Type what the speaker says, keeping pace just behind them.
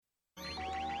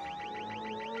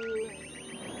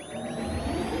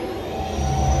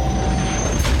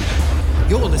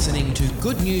listening to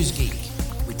Good News Geek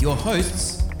with your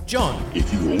hosts, John.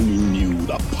 If you only knew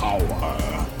the power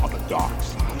of the dark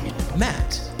side.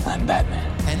 Matt. I'm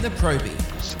Batman. And the Probie.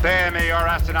 Spare me your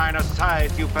asinine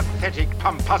aside, you pathetic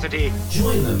pomposity.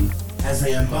 Join them as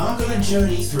they embark on a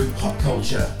journey through pop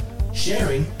culture,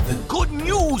 sharing the Good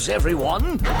news,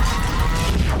 everyone!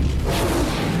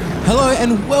 Hello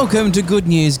and welcome to Good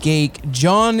News Geek.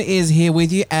 John is here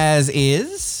with you, as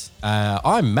is...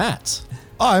 I'm Matt.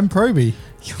 I'm Probie.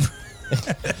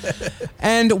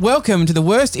 And welcome to the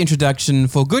worst introduction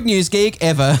for Good News Geek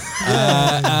ever.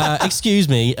 Excuse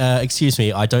me.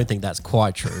 I don't think that's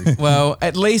quite true. Well,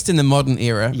 at least in the modern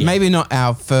era. Yeah. Maybe not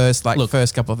our first couple of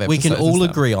episodes. We can and all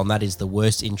stuff. agree on that is the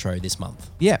worst intro this month.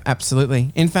 Yeah,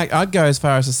 absolutely. In fact, I'd go as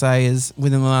far as to say is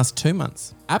within the last 2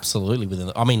 months. Absolutely.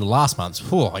 Last month,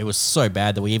 it was so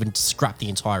bad that we even scrapped the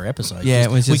entire episode. Yeah,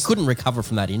 it was just... We couldn't recover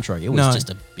from that intro. It was just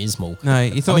abysmal. No,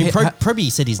 you thought...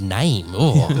 Probie said his name.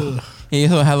 Oh. Yeah, you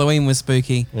thought Halloween was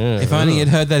spooky. If only you'd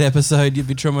heard that episode, you'd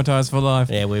be traumatized for life.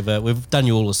 Yeah, we've done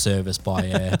you all a service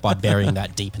by burying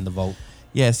that deep in the vault.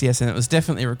 Yes, and it was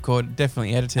definitely recorded,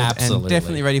 definitely edited, Absolutely. and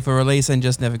definitely ready for release and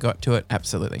just never got to it.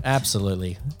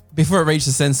 Absolutely. Before it reached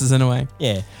the censors in a way.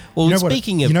 Yeah. Well,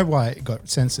 You know why it got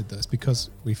censored though? It's because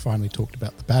we finally talked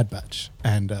about the Bad Batch.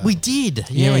 And we did.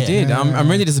 Yeah, we did. I'm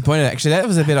really disappointed actually. That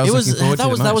was a bit I was looking forward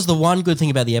to. That was the one good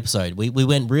thing about the episode. We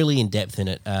went really in depth in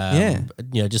it.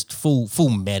 Just full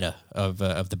meta of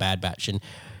the Bad Batch. And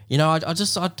I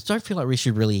don't feel like we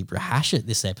should really rehash it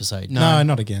this episode. No,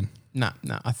 not again. No.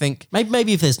 I think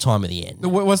maybe if there's time at the end.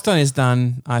 What's done is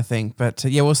done, I think. But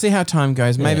we'll see how time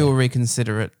goes. Maybe we'll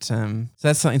reconsider it. So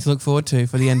that's something to look forward to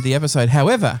for the end of the episode.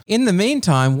 However, in the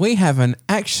meantime, we have an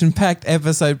action-packed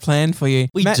episode planned for you.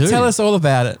 We Matt, do. Tell us all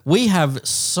about it. We have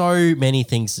so many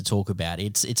things to talk about.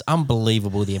 It's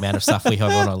unbelievable the amount of stuff we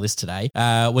have on our list today.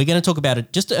 We're going to talk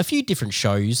about just a few different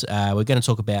shows. We're going to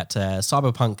talk about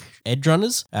Cyberpunk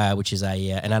Edgerunners, which is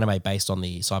an anime based on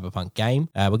the Cyberpunk game.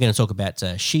 We're going to talk about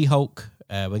She-Hulk.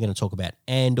 We're going to talk about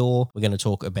Andor. We're going to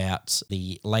talk about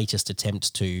the latest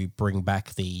attempt to bring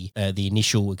back the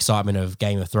initial excitement of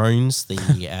Game of Thrones, the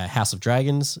House of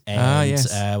Dragons, and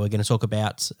yes. we're going to talk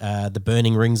about the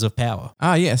Burning Rings of Power.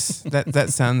 Yes, that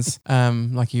sounds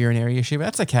like a urinary issue, but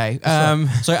that's okay.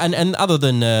 So and other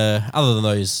than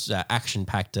those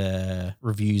action-packed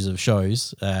reviews of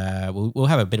shows, we'll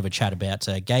have a bit of a chat about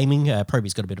gaming.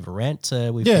 Probie's got a bit of a rant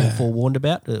we've been forewarned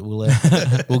about.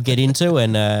 We'll get into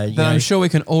and that I'm sure we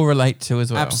can all relate to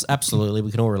as well. Absolutely, we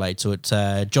can all relate to it.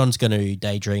 John's going to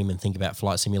daydream and think about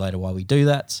Flight Simulator while we do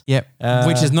that. Yep,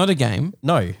 which is not a game.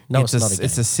 No, it's not a game.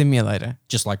 It's a simulator.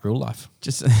 Just like real life.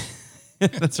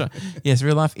 That's right. Yes,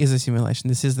 real life is a simulation.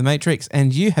 This is The Matrix,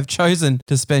 and you have chosen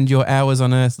to spend your hours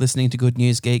on Earth listening to Good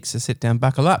News Geeks. So sit down,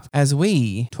 buckle up, as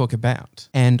we talk about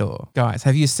Andor. Guys,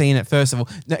 have you seen it, first of all?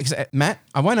 No, Matt,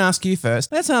 I won't ask you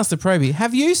first. Let's ask the Probie.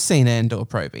 Have you seen Andor,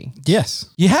 Probie? Yes.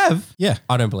 You have? Yeah.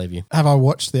 I don't believe you. Have I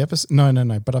watched the episode?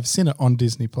 No, but I've seen it on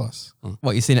Disney Plus.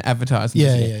 What, you've seen it advertised?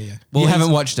 Yeah. Well, you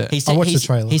haven't watched it. I watched the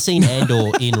trailer. He's seen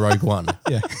Andor in Rogue One.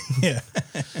 Yeah.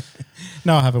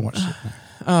 No, I haven't watched it. No.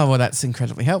 Oh, well, that's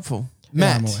incredibly helpful.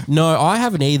 Yeah, I'm Matt, aware. No, I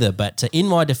haven't either, but in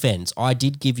my defense, I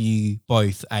did give you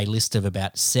both a list of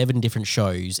about 7 different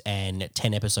shows and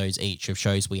 10 episodes each of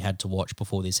shows we had to watch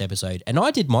before this episode. And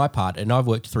I did my part, and I've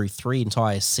worked through 3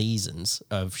 entire seasons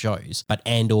of shows, but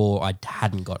Andor I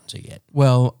hadn't gotten to yet.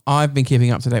 well, I've been keeping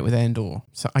up to date with Andor,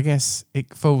 so I guess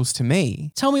it falls to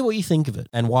me. Tell me what you think of it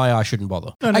and why I shouldn't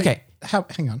bother. No, Okay.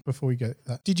 Hang on, before we go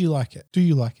that. Did you like it? Do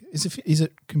you like it? Is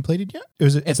it completed yet? Or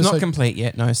is it It's episode, not complete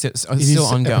yet. No, it's still it is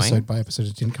ongoing. episode by episode.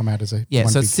 It didn't come out as a Yeah,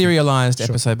 one so big it's serialized Sure.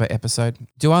 episode by episode.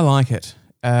 Do I like it?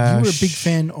 You were a big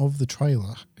fan of the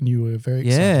trailer and you were very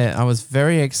excited. Yeah, I was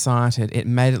very excited. It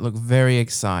made it look very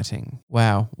exciting.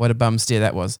 Wow, what a bum steer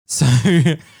that was. So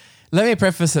let me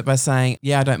preface it by saying,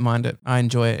 yeah, I don't mind it. I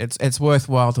enjoy it. It's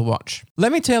worthwhile to watch.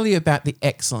 Let me tell you about the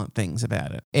excellent things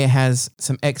about it. It has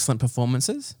some excellent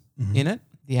performances in it.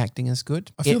 The acting is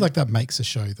good. I feel like that makes a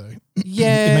show though.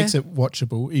 Yeah. It makes it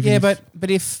watchable. Even Yeah, if,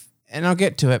 but if, and I'll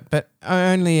get to it, but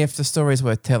only if the story's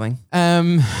worth telling.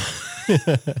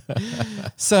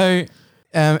 So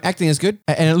acting is good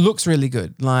and it looks really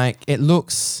good. Like it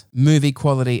looks movie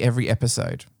quality every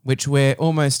episode, which we're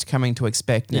almost coming to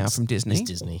expect now from Disney. It's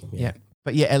Disney. Yeah.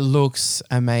 But yeah, it looks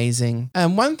amazing.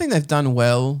 One thing they've done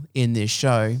well in this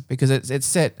show, because it's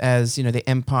set as, the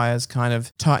Empire's kind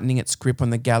of tightening its grip on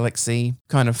the galaxy,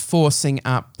 kind of forcing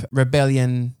up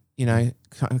rebellion, kind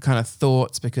of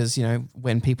thoughts, because,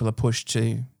 when people are pushed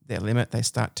to their limit, they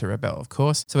start to rebel, of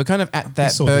course. So we're kind of at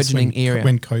that saw this burgeoning era.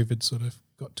 when COVID sort of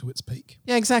got to its peak.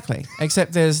 Yeah, exactly.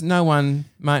 Except there's no one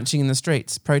marching in the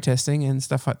streets, protesting and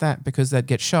stuff like that because they'd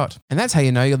get shot. And that's how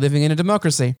you know you're living in a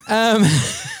democracy.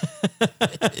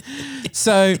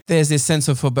 So there's this sense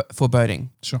of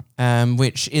foreboding, Sure.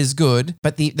 which is good,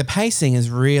 but the pacing is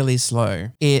really slow.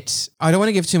 I don't want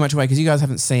to give too much away because you guys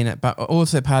haven't seen it, but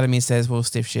also part of me says, well,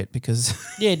 stiff shit because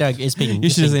Yeah, no, it's been, You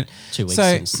it's should have been seen- 2 weeks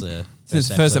So- since the since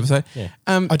the first episode. Yeah.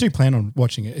 I do plan on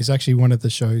watching it. It's actually one of the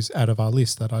shows out of our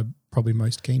list that I'm probably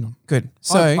most keen on. Good.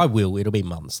 So I will. It'll be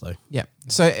months though. yeah.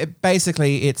 So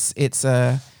basically, it's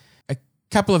a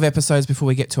couple of episodes before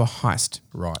we get to a heist.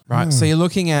 Right. Right. So you're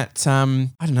looking at, I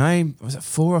don't know, was it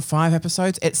 4 or 5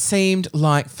 episodes? It seemed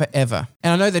like forever.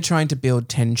 And I know they're trying to build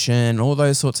tension, all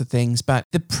those sorts of things. But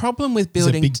the problem with There's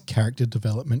a building, big character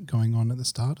development going on at the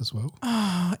start as well.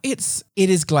 it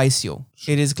is glacial.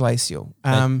 It is glacial.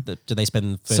 Do they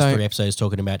spend the first so- 3 episodes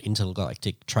talking about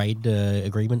intergalactic trade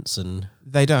agreements and?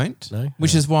 They don't, No?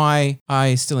 which is why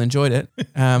I still enjoyed it.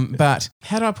 But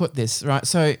how do I put this? Right.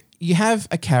 So you have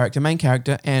a character, main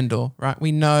character, Andor, right?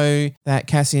 We know that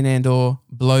Cassian Andor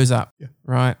blows up,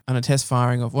 right, on a test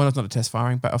firing of, well, it's not a test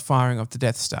firing, but a firing of the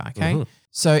Death Star, okay?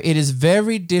 So it is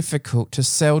very difficult to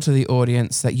sell to the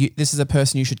audience that this is a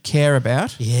person you should care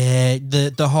about. Yeah,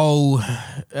 the whole,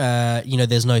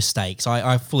 there's no stakes.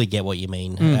 I fully get what you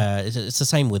mean. It's the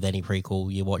same with any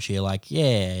prequel you watch. You're like,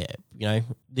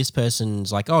 this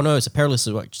person's like, oh no, it's a perilous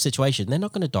situation. They're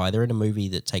not going to die. They're in a movie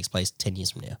that takes place 10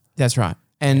 years from now. That's right.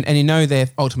 And you know their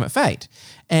ultimate fate.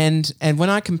 And when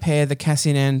I compare the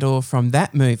Cassian Andor from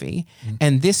that movie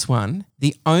and this one,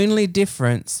 the only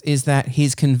difference is that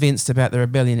he's convinced about the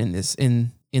rebellion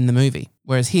in the movie.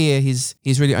 Whereas here he's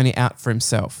really only out for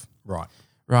himself. Right.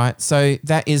 Right. So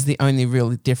that is the only real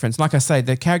difference. Like I say,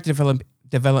 the character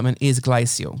development is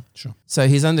glacial. Sure. So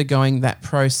he's undergoing that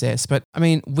process. But I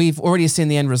mean, we've already seen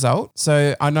the end result.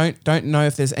 So I don't know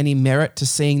if there's any merit to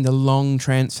seeing the long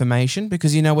transformation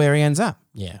because you know where he ends up.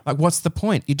 Yeah. Like, what's the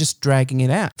point? You're just dragging it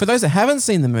out. For those that haven't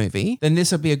seen the movie, then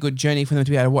this will be a good journey for them to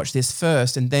be able to watch this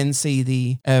first and then see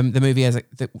the movie as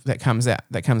that comes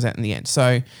out in the end.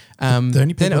 So The only then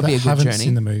people it'll that be a good haven't journey.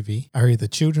 seen the movie are either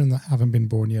children that haven't been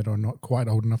born yet or not quite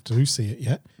old enough to see it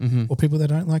yet, or people that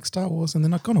don't like Star Wars and they're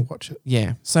not going to watch it.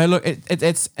 Yeah. So look,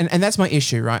 it's and that's my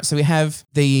issue, right? So we have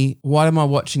what am I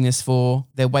watching this for?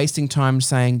 They're wasting time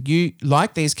saying you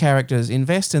like these characters,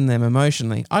 invest in them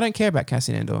emotionally. I don't care about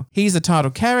Cassian Andor. He's a title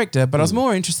character, but I was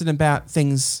more interested about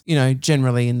things,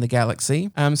 generally in the galaxy.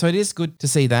 So it is good to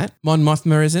see that. Mon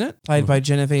Mothma is in it, played by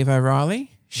Genevieve O'Reilly.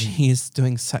 She is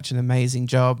doing such an amazing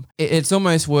job. It's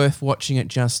almost worth watching it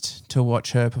just to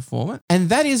watch her perform it. And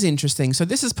that is interesting. So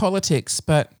this is politics,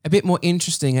 but a bit more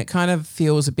interesting. It kind of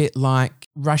feels a bit like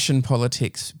Russian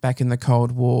politics back in the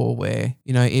Cold War where,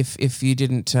 if you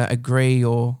didn't agree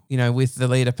or, with the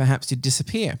leader, perhaps you'd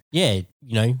disappear. Yeah,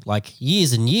 like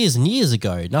years and years and years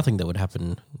ago, nothing that would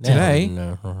happen now. Today?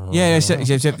 No. Yeah,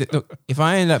 look, if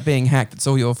I end up being hacked, it's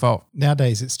all your fault.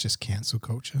 Nowadays, it's just cancel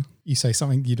culture. You say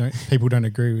something people don't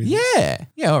agree with.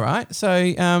 Yeah, all right.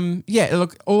 So,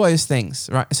 look, all those things,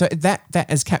 right? So that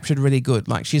is captured really good.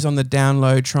 Like she's on the down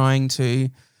low trying to,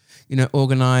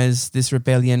 organize this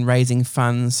rebellion, raising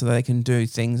funds so they can do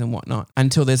things and whatnot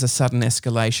until there's a sudden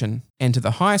escalation. Enter the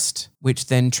heist, which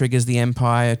then triggers the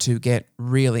Empire to get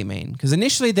really mean. Because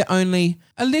initially they're only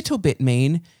a little bit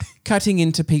mean, cutting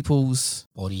into people's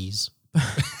Bodies.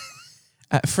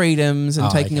 freedoms and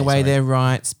taking away sorry. their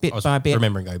rights bit I was by bit.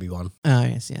 remembering Obi-Wan. Oh,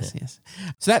 yes.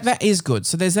 So that is good.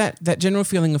 So there's that general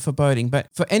feeling of foreboding. But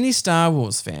for any Star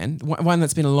Wars fan, one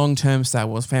that's been a long-term Star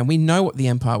Wars fan, we know what the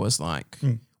Empire was like.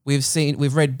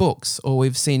 We've read books or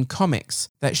we've seen comics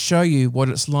that show you what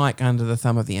it's like under the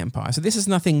thumb of the Empire. So this is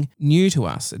nothing new to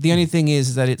us. The only thing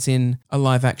is that it's in a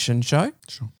live-action show.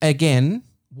 Sure. Again,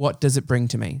 what does it bring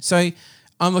to me? So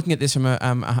I'm looking at this from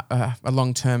a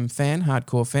long-term fan,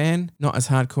 hardcore fan, not as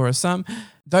hardcore as some.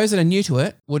 Those that are new to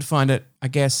it would find it, I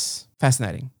guess,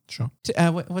 fascinating. Sure.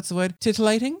 What's the word?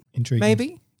 Titillating? Intriguing.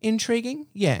 Maybe? Intriguing?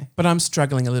 Yeah. But I'm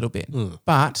struggling a little bit.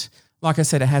 But like I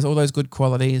said, it has all those good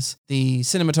qualities. The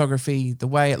cinematography, the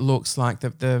way it looks, like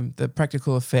the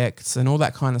practical effects and all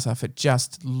that kind of stuff, it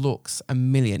just looks $1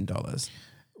 million.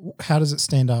 How does it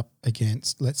stand up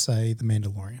against, let's say, The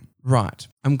Mandalorian? Right.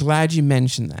 I'm glad you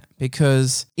mentioned that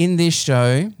because in this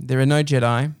show, there are no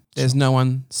Jedi. There's no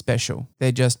one special.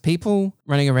 They're just people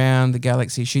running around the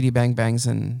galaxy, shooty bang bangs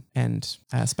and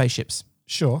spaceships,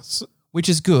 Sure. which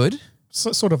is good.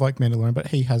 So, sort of like Mandalorian, but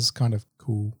he has kind of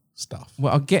cool stuff.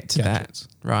 Well, I'll get to Gadgets.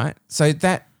 that, right? So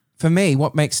that for me,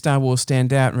 what makes Star Wars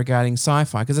stand out regarding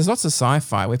sci-fi, because there's lots of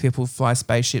sci-fi where people fly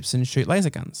spaceships and shoot laser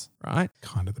guns, right?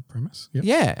 Kind of the premise. Yep.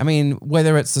 Yeah. I mean,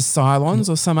 whether it's the Cylons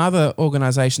or some other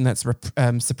organization that's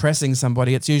suppressing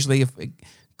somebody, it's usually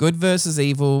good versus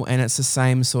evil, and it's the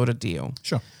same sort of deal.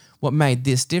 Sure. What made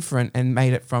this different and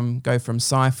made it go from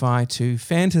sci-fi to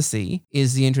fantasy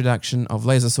is the introduction of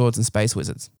laser swords and space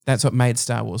wizards. That's what made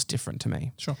Star Wars different to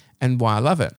me. Sure. And why I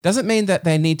love it. Doesn't mean that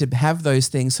they need to have those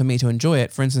things for me to enjoy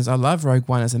it. For instance, I love Rogue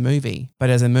One as a movie, but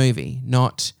as a movie,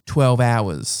 not 12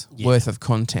 hours worth of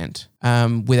content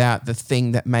without the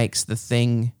thing that makes the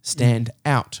thing stand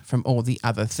out from all the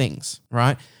other things,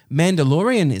 right?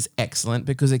 Mandalorian is excellent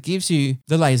because it gives you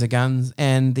the laser guns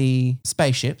and the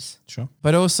spaceships. Sure.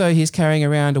 But also he's carrying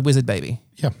around a wizard baby.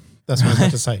 Yeah. That's what I was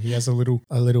about to say. He has a little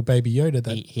baby Yoda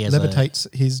that He has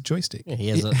levitates his joystick. Yeah, he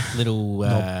has a little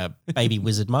baby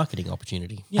wizard marketing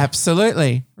opportunity.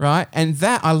 Absolutely, right? And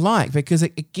that I like because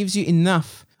it gives you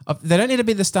enough. They don't need to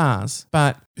be the stars,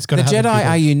 but It's the gotta have a Jedi bit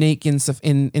of- are unique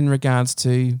in regards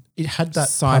to It had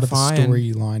that part of the Sci-fi and-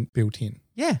 storyline built in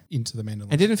yeah. into the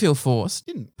Mandalorian. It didn't feel forced.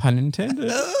 Didn't. Pun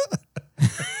intended.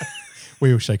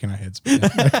 We were shaking our heads. But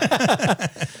yeah.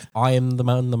 I am the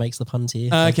man that makes the puns here.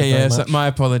 Thank Okay, you very yeah. So much. my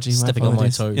apologies. Stepping on my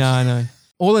apologies. toes. Yeah, I know.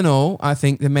 All in all, I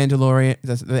think the Mandalorian,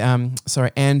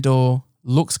 Andor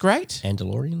looks great.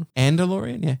 Mandalorian.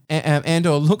 Andalorian, yeah.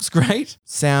 Andor looks great,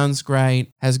 sounds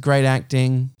great, has great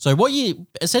acting. So what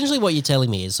you're telling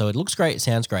me is, so it looks great, it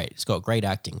sounds great, it's got great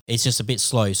acting. It's just a bit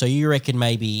slow. So you reckon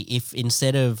maybe if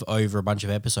instead of over a bunch of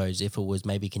episodes, if it was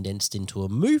maybe condensed into a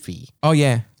movie Oh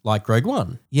yeah, like Rogue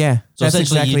One. yeah. So that's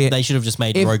essentially exactly it. they should have just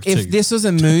made Rogue 2. If this was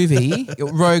a movie,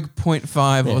 Rogue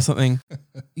 0.5 Yeah. or something,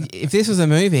 if this was a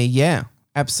movie, yeah,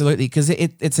 absolutely. Because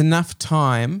it's enough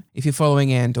time, if you're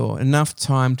following Andor, enough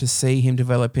time to see him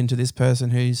develop into this person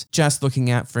who's just looking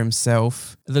out for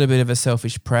himself, a little bit of a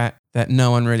selfish prat that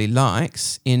no one really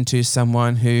likes, into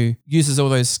someone who uses all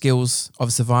those skills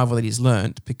of survival that he's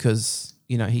learnt because,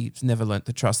 he's never learnt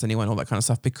to trust anyone, all that kind of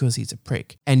stuff, because he's a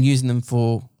prick, and using them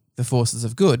for the forces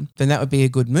of good, then that would be a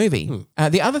good movie.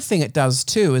 The other thing it does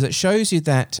too is it shows you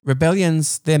that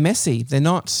rebellions, they're messy.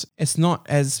 It's not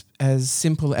as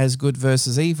simple as good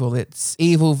versus evil. It's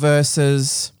evil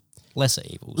versus lesser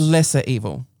evils. lesser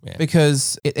evil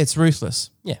because it's ruthless.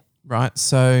 Yeah. Right.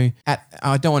 So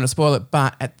I don't want to spoil it,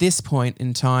 but at this point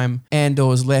in time,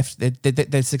 Andor's left.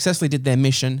 They successfully did their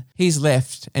mission. He's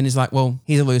left and he's like, well,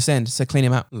 he's a loose end, so clean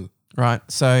him up. Right.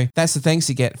 So that's the thanks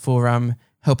you get for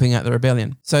helping out the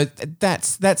rebellion. So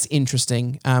that's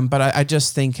interesting. But I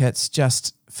just think it's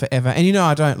just forever. And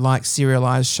I don't like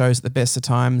serialized shows at the best of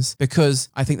times because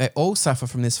I think they all suffer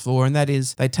from this flaw, and that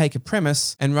is they take a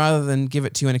premise and rather than give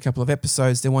it to you in a couple of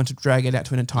episodes, they want to drag it out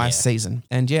to an entire season.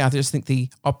 And I just think the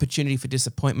opportunity for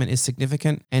disappointment is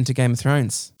significant, and to Game of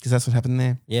Thrones, because that's what happened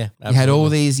there. Yeah, You had all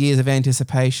absolutely. these years of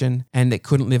anticipation and it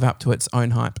couldn't live up to its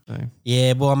own hype. So.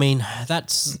 Yeah, well, I mean,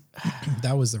 that's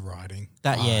That was the writing.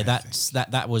 that. Yeah, I that's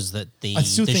think. that was the I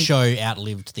still think- show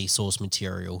outlived the source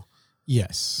material,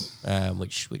 Yes.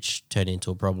 which turned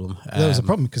into a problem. There was a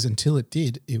problem because until it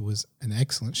did, it was an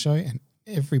excellent show and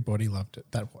everybody loved it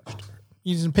that watched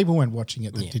it. People weren't watching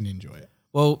it that didn't enjoy it.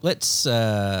 Well, let's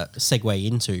segue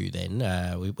into then.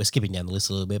 We're skipping down the list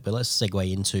a little bit, but let's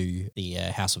segue into the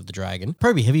House of the Dragon.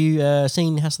 Proby, have you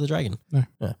seen House of the Dragon? No.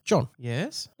 John?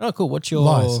 Yes. Oh, cool. What's your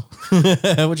Lies.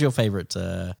 what's your favorite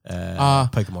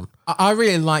Pokemon? I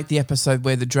really liked the episode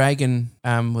where the dragon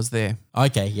was there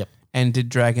Okay, yep. and did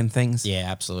dragon things. Yeah,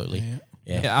 absolutely. Yeah.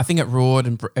 Yeah, I think it roared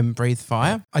and breathed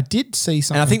fire. I did see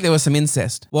something. And I think there was some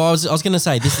incest. Well, I was going to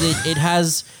say this. It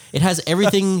has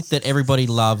everything that everybody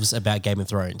loves about Game of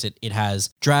Thrones. It has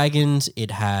dragons,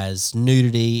 it has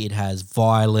nudity, it has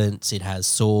violence, it has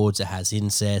swords, it has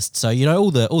incest. So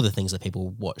all the things that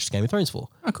people watch Game of Thrones for.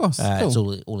 Of course. It's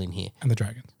Cool. all in here, and the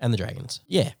dragons. and the dragons.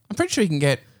 Yeah, I'm pretty sure you can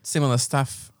get similar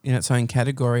stuff in its own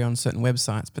category on certain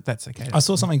websites, but that's okay. I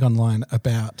saw something online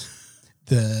about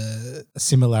the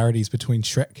similarities between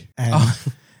Shrek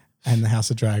and the House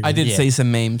of Dragon. I did Yeah. see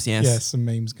some memes, yes. Yeah, some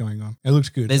memes going on. It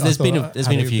looked good. there's been a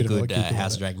a few bit of good a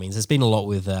House of Dragon memes. There's been a lot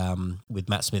with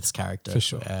Matt Smith's character, For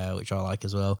sure. which I like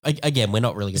as well. Again, we're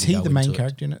not really going Is to he go the main into it.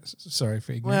 character in it? Sorry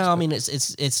for ignorance. Well, I but- mean,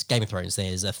 it's Game of Thrones.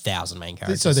 There's 1,000 main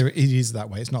characters. so it is that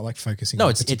way. It's not like focusing No, on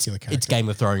a it's particular character. it's Game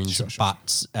of Thrones, Sure, sure.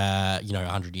 but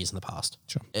 100 years in the past.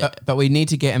 Sure. But we need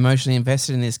to get emotionally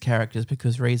invested in these characters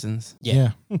because reasons.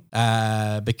 Yeah.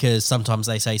 Yeah. Because sometimes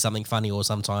they say something funny, or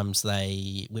sometimes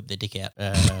they whip their dick out.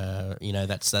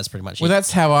 That's pretty much Well, it.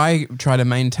 that's how I try to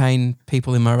maintain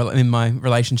people in my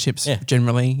relationships Yeah.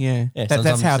 generally. Yeah, Yeah,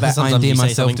 that's how that I sometimes endear you say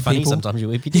myself something to funny, people. sometimes you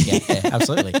whip your dick out. Yeah,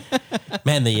 absolutely.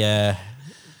 Man, the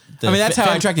I mean, that's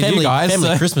how I attracted you guys. Family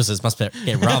so- Christmases must get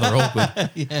rather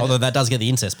awkward. Although that does get the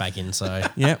incest back in. So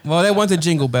Yeah. Well, they wanted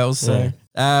Jingle Bells, so.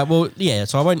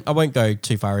 So I won't go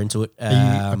too far into it. Are you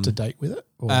up to date with it?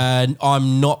 Or-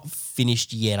 I'm not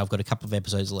finished yet. I've got a couple of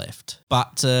episodes left,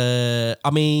 but I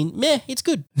mean, it's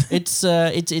good. It's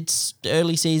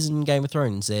early season Game of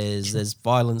Thrones. There's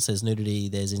violence, there's nudity,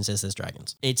 there's incest, there's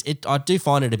dragons. I do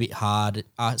find it a bit hard,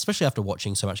 especially after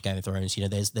watching so much Game of Thrones. You know,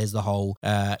 there's the whole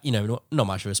not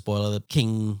much of a spoiler.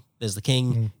 There's the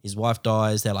king, his wife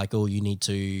dies. They're like, oh, you need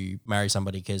to marry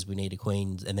somebody because we need a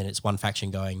queen. And then it's one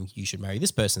faction going, you should marry this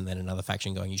person. Then another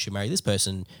faction going, you should marry this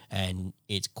person. And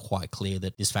it's quite clear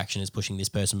that this faction is pushing this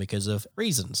person because of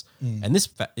reasons. And this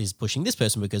is pushing this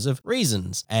person because of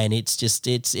reasons. And it's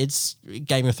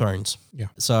Game of Thrones. Yeah.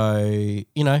 So,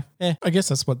 I guess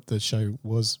that's what the show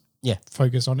was. Yeah.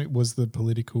 Focused on it was the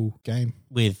political game.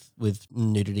 with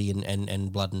nudity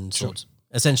and blood and swords.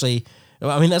 Essentially,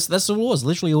 I mean, that's all it was,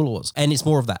 literally all it was. And it's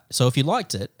more of that. So if you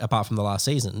liked it, apart from the last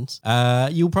seasons,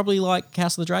 you'll probably like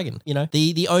House of the Dragon. You know,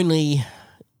 the only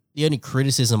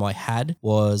criticism I had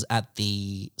was at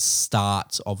the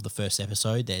start of the first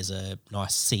episode, there's a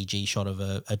nice CG shot of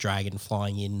a dragon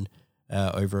flying in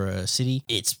over a city.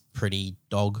 It's pretty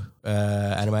dog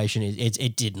animation.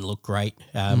 It didn't look great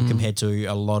compared to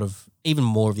a lot of, even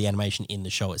more of the animation in the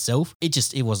show itself.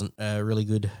 It wasn't really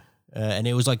good. And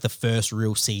it was like the first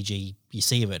real CG you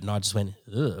see of it. And I just went,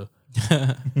 ugh.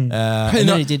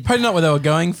 Probably not what they were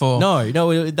going for. No,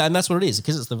 and that's what it is.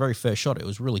 Because it's the very first shot, it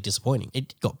was really disappointing.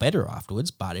 It got better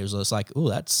afterwards, but it was just like, oh,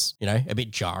 that's, a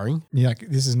bit jarring. Yeah,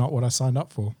 this is not what I signed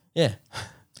up for. Yeah.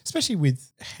 Especially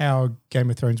with how Game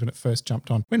of Thrones, when it first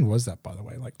jumped on. When was that, by the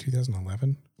way? Like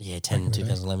 2011? Yeah,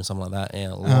 2011, something like that.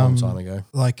 Yeah, a long time ago.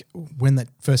 Like when that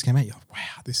first came out, you're like,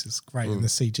 wow, this is great. And the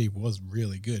CG was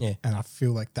really good. Yeah. And I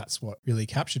feel like that's what really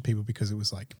captured people because it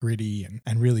was like gritty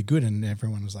and really good. And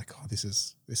everyone was like, oh, this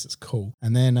is cool.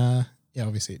 And then,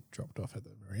 obviously it dropped off at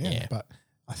the very end. Yeah. But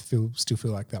I still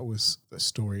feel like that was the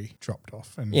story dropped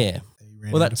off. And Yeah. they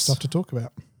ran out of stuff to talk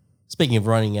about. Speaking of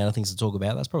running out of things to talk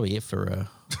about, that's probably it for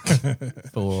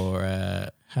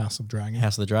House of Dragon.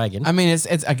 House of the Dragon. I mean, it's.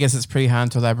 I guess it's pretty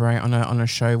hard to elaborate on a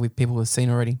show with people have seen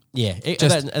already. Yeah,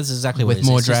 Just that's exactly what with it is.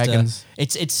 more It's just, dragons.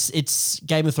 It's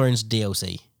Game of Thrones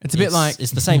DLC. It's a bit like-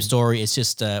 it's the same story. It's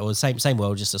just the same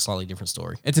world, just a slightly different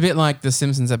story. It's a bit like the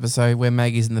Simpsons episode where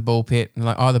Maggie's in the ball pit and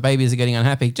like, oh, the babies are getting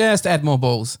unhappy. Just add more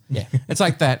balls. Yeah. It's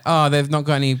like that. Oh, they've not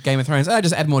got any Game of Thrones. Oh,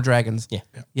 just add more dragons. Yeah.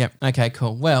 Yep. Okay,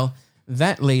 cool. Well,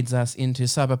 that leads us into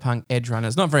Cyberpunk Edge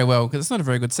Runners. Not very well because it's not a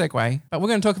very good segue, but we're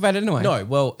going to talk about it anyway. No,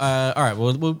 well, all right.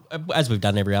 Well, as we've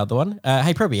done every other one.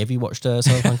 Hey, Proby, have you watched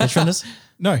Cyberpunk Edge Runners?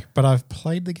 No, but I've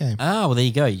played the game. Well, there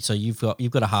you go. So you've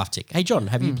got a half tick. Hey, John,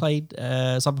 have you played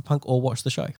Cyberpunk or watched the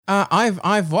show?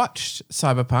 I've watched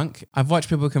Cyberpunk. I've watched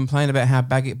people complain about how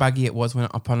buggy it was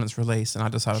upon its release, and I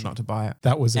decided not to buy it.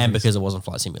 That was And because it wasn't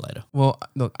Flight Simulator. Well,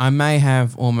 look, I may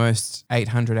have almost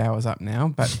 800 hours up now,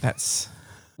 but that's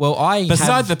Well,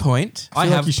 beside the point. I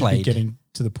feel have like you should be played. getting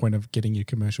to the point of getting your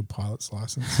commercial pilot's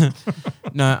license.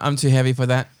 No, I'm too heavy for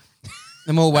that.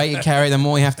 The more weight you carry, the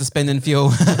more you have to spend in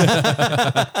fuel.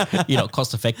 You're not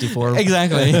cost effective for them.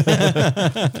 Exactly.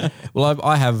 Well,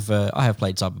 I have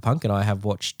played Cyberpunk and I have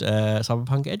watched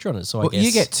Cyberpunk Edge Runners. So I guess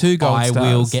you get 2 gold I stars.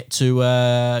 will get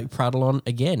to prattle on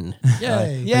again.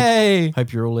 Yay. Yay.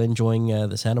 Hope you're all enjoying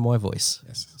the sound of my voice.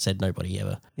 Yes. Said nobody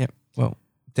ever. Yep. Well,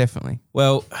 definitely.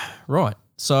 Well, right.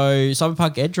 So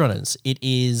Cyberpunk Edge Runners, it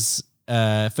is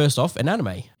first off an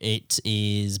anime. It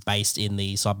is based in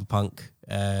the Cyberpunk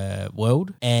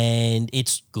world and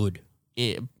it's good.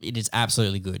 It is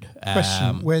absolutely good.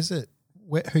 Question, where's it?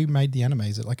 Who made the anime?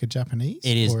 Is it like a Japanese?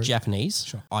 It is or- Japanese.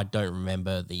 Sure. I don't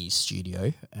remember the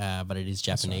studio, but it is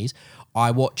Japanese.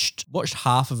 I watched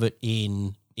half of it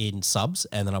in subs,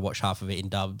 and then I watched half of it in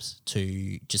dubs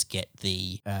to just get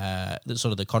the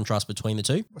sort of the contrast between the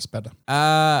two. What's better?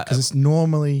 Because It's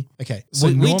normally... Okay. So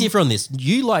we differ on this.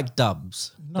 You like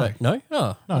dubs? No. No.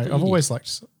 Oh, No, I I've thought you did. always liked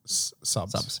subs.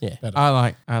 Subs, yeah. Better.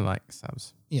 I like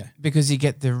subs yeah, because you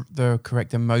get the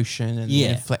correct emotion and the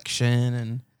Yeah. inflection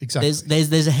and exactly.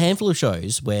 There's a handful of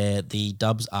shows where the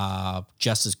dubs are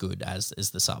just as good as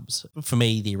the subs. For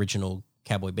me, the original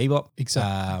Cowboy Bebop.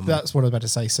 Exactly. That's what I was about to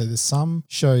say. So there's some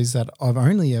shows that I've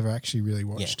only ever actually really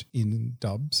watched in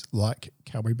dubs, like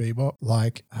Cowboy Bebop,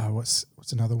 like what's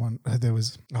another one? There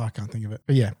was I can't think of it.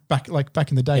 But yeah, back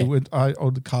in the day Yeah. with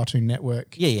old Cartoon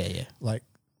Network, Yeah. like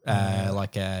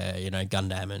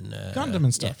Gundam and Gundam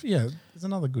and stuff. Yeah, there's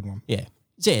another good one. Yeah.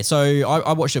 Yeah, so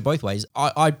I watched it both ways.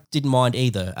 I didn't mind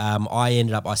either.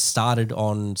 I started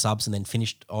on subs and then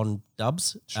finished on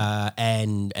dubs,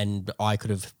 and I could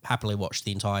have happily watched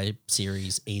the entire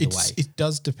series either way. It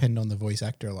does depend on the voice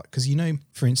actor a lot because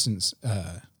for instance.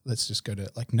 Let's just go to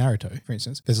like Naruto, for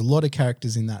instance. There's a lot of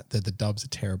characters in that the dubs are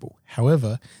terrible.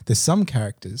 However, there's some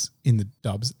characters in the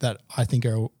dubs that I think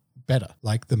are better.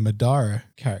 Like the Madara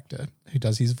character who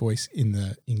does his voice in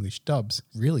the English dubs,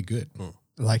 really good.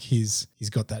 Like he's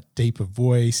got that deeper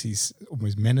voice. He's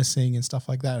almost menacing and stuff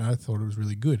like that. And I thought it was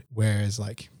really good. Whereas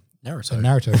like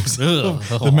Naruto is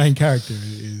the main character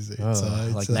is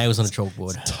like nails on a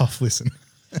chalkboard. It's a tough listen.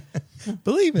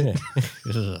 Believe it.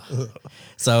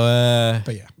 So,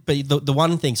 but yeah. But the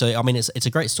one thing, so I mean, it's a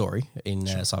great story in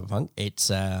Cyberpunk.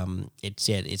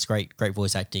 It's great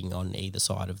voice acting on either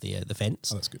side of the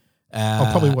fence. Oh, that's good.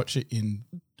 I'll probably watch it in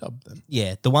dub then.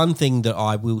 Yeah, the one thing that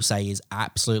I will say is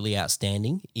absolutely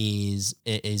outstanding is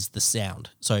the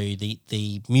sound. So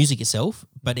the music itself,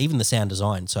 but even the sound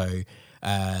design. So.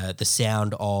 The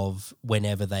sound of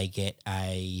whenever they get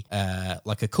a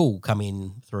call come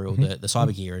in through the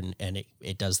cyber gear and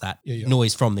it does that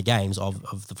noise from the games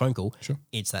of the phone call. Sure.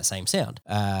 It's that same sound.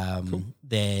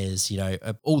 There's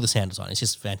all the sound design. It's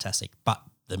just fantastic. But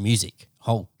the music,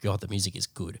 oh god, the music is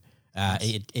good.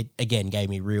 It again gave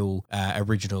me real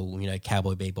original,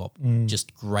 Cowboy Bebop,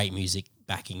 just great music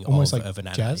backing almost of like an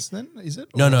anime. jazz then, is it?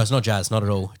 No, it's not jazz, not at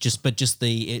all.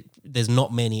 There's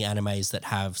not many animes that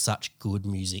have such good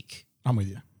music. I'm with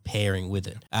you. Pairing with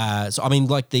it. So I mean,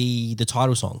 like the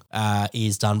title song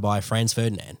is done by Franz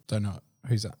Ferdinand. Don't know it.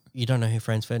 Who's that? You don't know who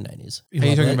Franz Ferdinand is? Are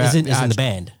you talking about? Is in the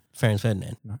band, Franz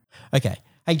Ferdinand. No. Okay.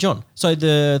 Hey John. So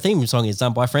the theme song is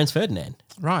done by Franz Ferdinand.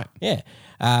 Right. Yeah.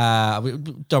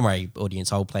 Don't worry,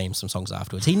 audience. I'll play him some songs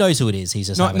afterwards. He knows who it is. He's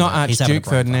just not Archduke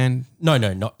Ferdinand. No.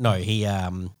 He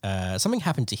something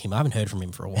happened to him. I haven't heard from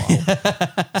him for a while.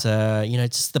 So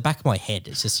just the back of my head.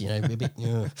 It's just a bit.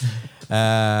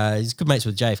 He's good mates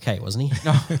with JFK, wasn't he?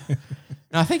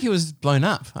 No, I think he was blown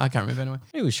up. I can't remember anyway.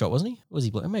 He was shot, wasn't he? Was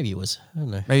he blown? Maybe he was. I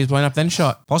don't know. Maybe he was blown up then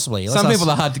shot. Possibly. Some people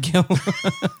are hard to kill.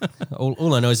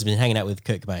 all I know is he's been hanging out with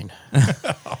Kurt Cobain.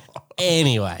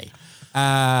 Anyway.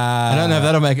 I don't know if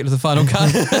that'll make it to the final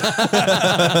cut.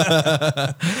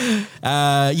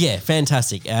 Yeah,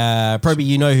 fantastic. Proby,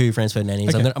 you know who Franz Ferdinand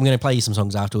is. Okay. I'm going to play you some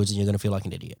songs afterwards and you're going to feel like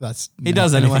an idiot. He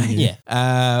does anyway. Yeah.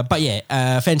 But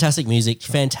yeah, fantastic music,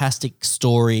 fantastic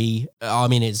story. I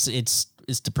mean, it's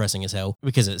depressing as hell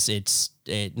because it's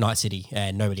Night City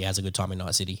and nobody has a good time in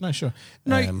Night City. No, sure.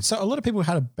 No, so a lot of people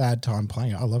had a bad time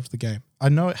playing it. I loved the game. I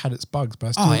know it had its bugs, but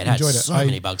I still it had enjoyed it. so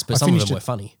many bugs, but some of them were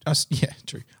funny. Yeah,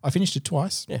 true. I finished it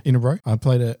twice in a row. I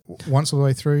played it once all the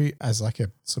way through as like a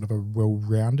sort of a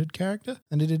well-rounded character,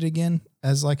 and did it again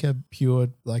as like a pure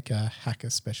like a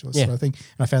hacker specialist sort of thing.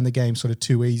 And I found the game sort of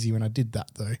too easy when I did that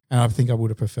though. And I think I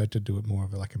would have preferred to do it more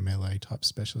of like a melee type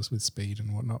specialist with speed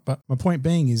and whatnot. But my point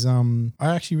being is I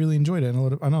actually really enjoyed it,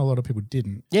 and I know a lot of people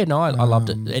didn't. Yeah, no, I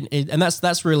loved it. And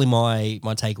that's really my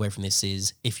takeaway from this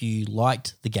is if you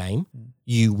liked the game,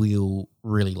 you will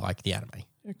really like the anime.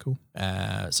 Yeah, cool.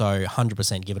 So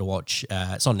 100% give it a watch.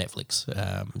 It's on Netflix.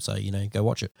 So, go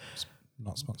watch it.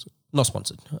 Not sponsored. Not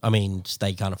sponsored. I mean,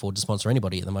 they can't afford to sponsor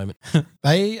anybody at the moment.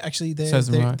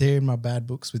 They're in my bad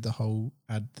books with the whole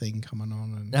ad thing coming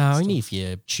on. And no, only if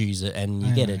you choose it and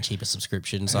you get a cheaper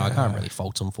subscription. So I can't really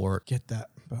fault them for it. Get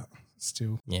that, but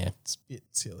still, yeah, it's a bit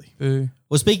silly. Boo.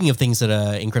 Well, speaking of things that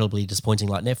are incredibly disappointing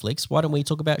like Netflix, why don't we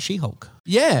talk about She-Hulk?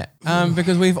 Yeah,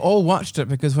 because we've all watched it.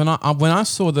 Because when I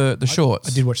saw the shorts,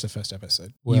 I did watch the first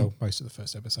episode. Well, most of the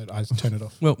first episode. I turned it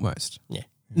off. Well, most. Yeah.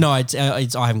 No, it's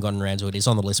I haven't gotten around to it. It's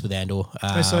on the list with Andor,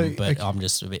 but I'm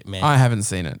just a bit mad. I haven't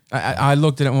seen it. I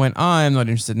looked at it and went, I'm not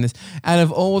interested in this. Out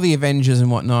of all the Avengers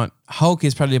and whatnot, Hulk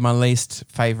is probably my least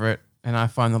favorite, and I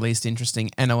find the least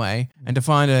interesting anyway. And to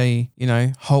find a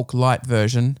Hulk light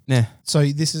version, nah. So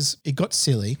it got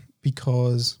silly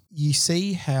because you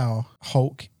see how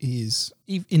Hulk is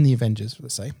in the Avengers,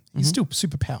 let's say. He's still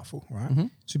super powerful, right? Mm-hmm.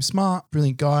 Super smart,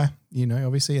 brilliant guy,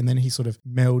 obviously. And then he sort of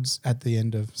melds at the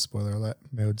end of, spoiler alert,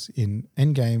 melds in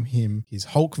Endgame his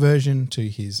Hulk version to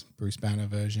his Bruce Banner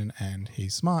version, and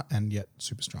he's smart and yet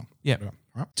super strong. Yeah.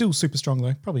 Right. Still super strong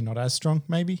though. Probably not as strong,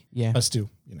 maybe. Yeah. But still,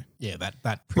 Yeah,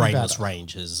 that brainless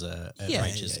range has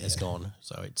gone.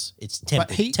 So it's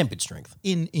tempered strength.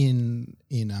 In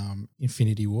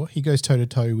Infinity War, he goes toe to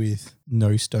toe with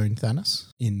No Stone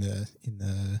Thanos in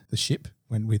the ship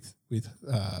when with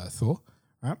Thor,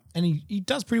 right? And he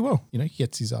does pretty well. He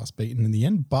gets his ass beaten in the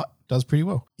end, but does pretty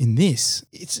well. In this,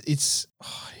 he's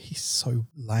so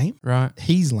lame. Right.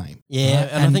 He's lame. Yeah,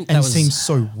 right? and I think that seems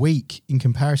so weak in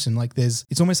comparison. Like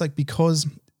it's almost like because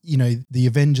you know, the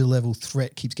Avenger level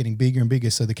threat keeps getting bigger and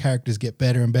bigger, so the characters get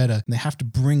better and better, and they have to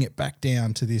bring it back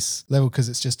down to this level because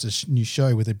it's just a new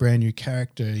show with a brand new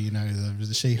character, you know,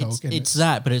 the She-Hulk. It's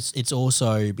that, but it's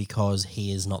also because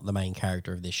he is not the main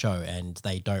character of this show, and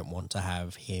they don't want to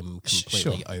have him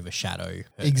completely overshadow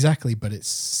her. Exactly, but it's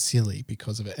silly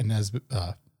because of it. And as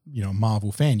you know, a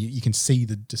Marvel fan, you can see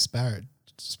the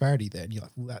disparity there, and you're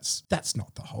like, well, that's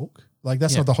not the Hulk. Like,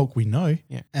 that's not the Hulk we know.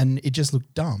 Yeah. And it just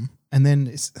looked dumb. And then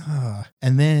you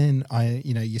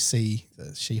see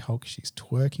the She-Hulk, she's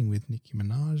twerking with Nicki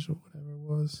Minaj or whatever it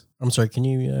was. I'm sorry, can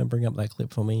you bring up that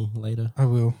clip for me later? I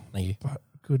will. Thank you. But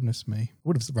goodness me,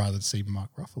 would have rather seen Mark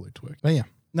Ruffalo twerk. But yeah,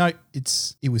 no,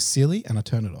 it was silly, and I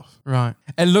turned it off. Right.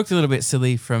 It looked a little bit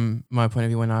silly from my point of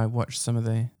view when I watched some of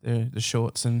the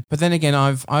shorts, but then again,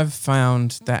 I've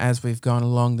found that as we've gone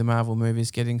along, the Marvel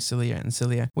movies getting sillier and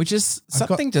sillier, which is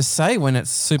something to say when it's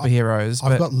superheroes.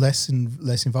 I've got less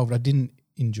involved. I didn't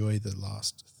enjoy the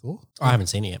last Thor. I haven't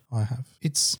seen it yet. I have.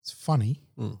 It's funny.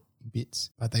 Bits,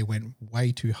 but they went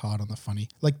way too hard on the funny.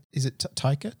 Like, is it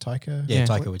Taika? Yeah,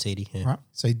 Taika Waititi. Yeah. Right.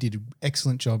 So he did an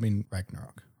excellent job in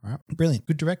Ragnarok. Right. Brilliant.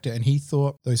 Good director. And he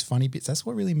thought those funny bits, that's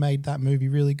what really made that movie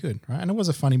really good. Right. And it was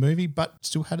a funny movie, but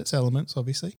still had its elements,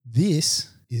 obviously. This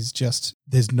is just,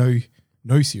 there's no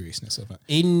seriousness of it.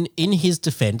 In his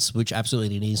defense, which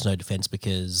absolutely needs no defense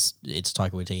because it's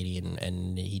Taika Waititi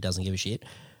and he doesn't give a shit.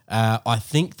 I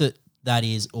think that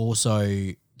is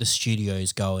also the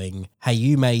studios going, hey,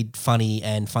 you made funny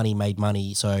and funny made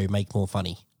money, so make more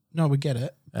funny. No, we get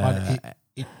it. But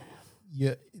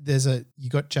you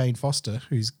got Jane Foster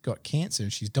who's got cancer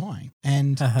and she's dying,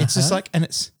 and it's just like, and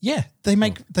it's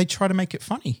they try to make it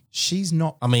funny. She's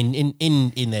not. I mean,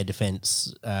 in their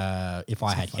defense, if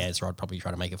I had cancer, I'd probably try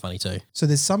to make it funny too. So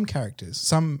there's some characters,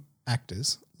 some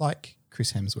actors like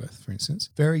Chris Hemsworth, for instance,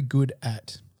 very good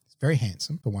at. Very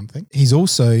handsome for one thing. He's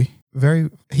also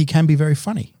he can be very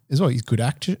funny as well. He's a good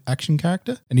action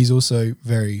character, and he's also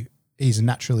he's a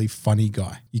naturally funny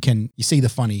guy. You see the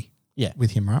funny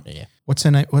with him, right? Yeah. What's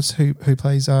her name? Who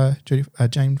plays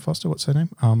Jane Foster? What's her name?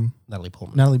 Natalie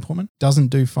Portman. Natalie Portman doesn't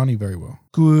do funny very well.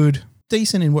 Good,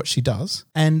 decent in what she does,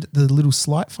 and the little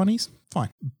slight funnies,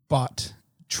 fine. But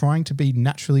trying to be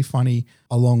naturally funny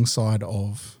alongside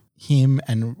of him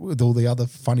and with all the other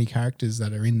funny characters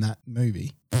that are in that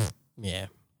movie. Yeah.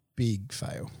 Big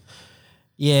fail.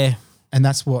 Yeah. And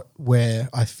that's where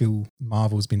I feel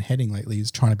Marvel's been heading lately,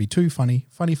 is trying to be too funny.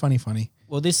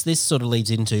 Well, this sort of leads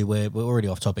into where we're already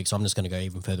off topic, so I'm just going to go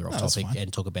even further off topic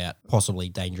and talk about possibly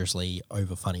dangerously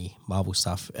over funny Marvel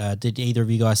stuff. Did either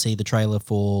of you guys see the trailer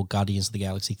for Guardians of the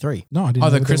Galaxy 3? No, I didn't. Oh,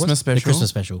 the Christmas special. The Christmas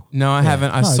special. No, I haven't.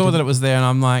 I saw that it was there, and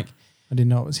I'm like, I didn't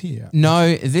know it was here.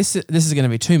 no, this is going to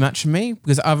be too much for me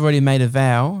because I've already made a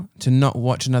vow to not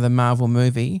watch another Marvel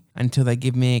movie until they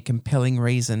give me a compelling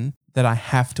reason that I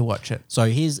have to watch it. So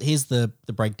here's the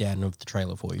breakdown of the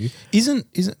trailer for you. Is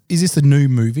this the new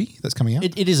movie that's coming out?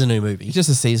 It is a new movie. It's just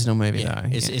a seasonal movie, though.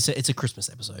 It's a Christmas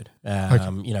episode.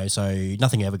 You know, so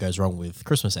nothing ever goes wrong with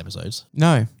Christmas episodes.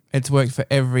 No, it's worked for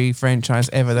every franchise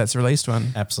ever that's released one.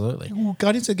 Absolutely. Well,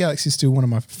 Guardians of the Galaxy is still one of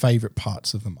my favorite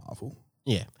parts of the Marvel.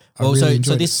 Yeah. I Well, really so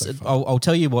enjoyed it this, so far. I'll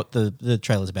tell you what the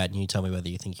trailer's about, and you tell me whether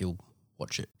you think you'll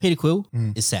watch it. Peter Quill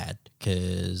is sad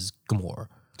because Gamora.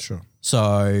 Sure.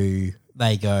 So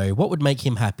they go, what would make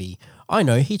him happy? I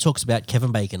know, he talks about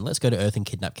Kevin Bacon. Let's go to Earth and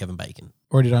kidnap Kevin Bacon.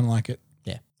 Already don't like it.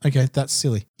 Yeah. Okay, that's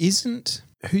silly. Who's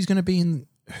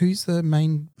the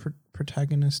main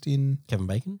protagonist in? Kevin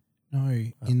Bacon? No,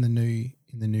 in the new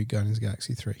Guardians of the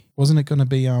Galaxy 3. Wasn't it going to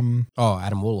be Adam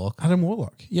Warlock. Adam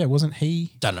Warlock? Yeah, wasn't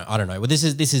he? I don't know. Well, this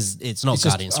is it's not It's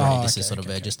just- Guardians 3. This okay, is sort of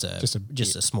okay.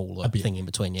 just a small bit. thing in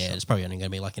between. Yeah, it's probably only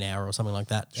going to be like an hour or something like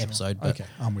that episode. But, Okay,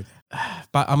 I'm with you.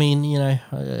 but I mean, you know,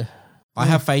 I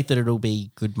have faith that it'll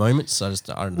be good moments. I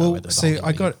don't know Well, whether. see,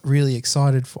 I got really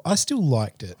excited I still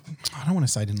liked it. I don't want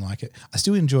to say I didn't like it. I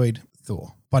still enjoyed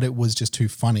Thor, but it was just too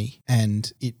funny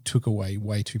and it took away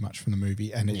way too much from the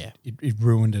movie and it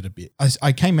ruined it a bit.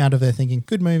 I came out of there thinking,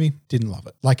 good movie, didn't love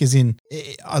it. Like as in,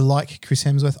 I like Chris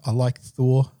Hemsworth, I like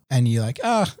Thor, and you're like,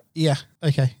 yeah,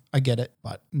 okay, I get it,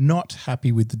 but not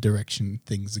happy with the direction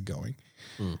things are going.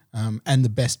 And the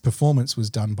best performance was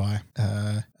done by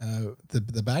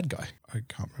the bad guy. I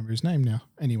can't remember his name now.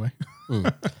 Anyway.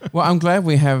 Well, I'm glad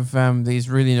we have these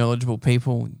really knowledgeable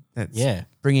people that's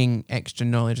bringing extra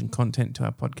knowledge and content to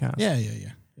our podcast. Yeah.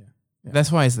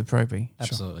 That's why he's the Propy.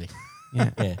 absolutely.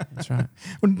 Yeah, Yeah. that's right.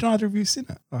 Well, neither of you seen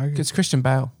it. It's Christian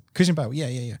Bale. Christian Bale,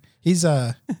 yeah.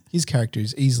 His character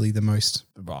is easily the most,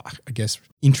 I guess,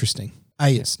 interesting.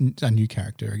 It's a new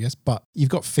character, I guess, but you've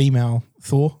got female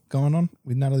Thor going on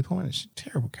with Natalie Portman. She's a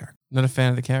terrible character. Not a fan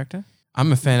of the character?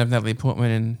 I'm a fan of Natalie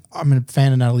Portman I'm a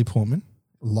fan of Natalie Portman.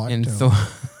 Liked in her.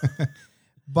 Thor.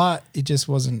 But it just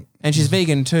wasn't. And she's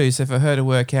vegan too, so for her to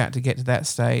work out to get to that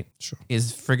state Sure.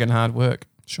 is friggin' hard work.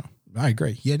 Sure. I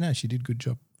agree. Yeah, no, she did a good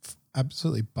job.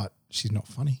 Absolutely. But she's not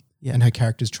funny. Yeah. And her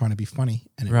character's trying to be funny.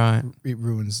 And Right. it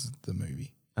ruins the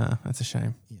movie. That's a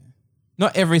shame. Yeah.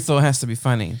 Not every Thor has to be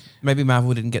funny. Maybe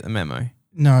Marvel didn't get the memo.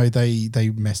 No, they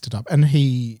messed it up. And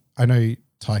I know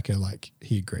Taika,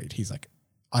 he agreed. He's like,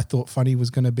 I thought funny was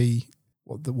going to be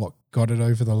what got it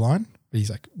over the line. But he's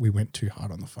like, we went too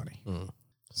hard on the funny.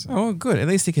 Oh, good. At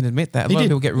least he can admit that. A He lot of did.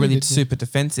 people get He really did, yeah. super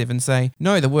defensive and say,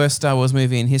 no, the worst Star Wars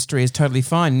movie in history is totally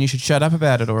fine and you should shut up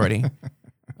about it already.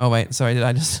 Oh, wait. Sorry. Did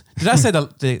I say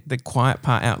the quiet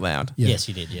part out loud? Yeah. Yes,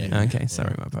 you did. Yeah. Okay.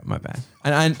 Sorry. My bad.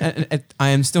 And I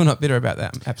am still not bitter about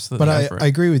that. I'm absolutely But over I it.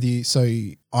 agree with you. So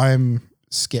I'm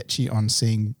sketchy on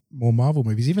seeing more Marvel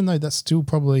movies, even though that's still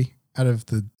probably out of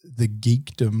the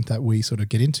geekdom that we sort of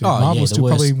get into. Oh, yeah, Marvel is the still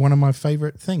worst- probably one of my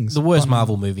favorite things. The worst But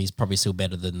Marvel movie is probably still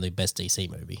better than the best DC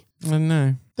movie. I don't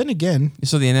know. Then again, You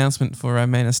saw the announcement for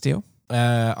Man of Steel?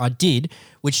 I did,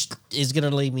 which is going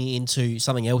to lead me into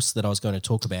something else that I was going to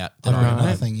talk about. That I've got I-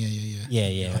 another thing. Yeah.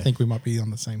 Yeah. I think we might be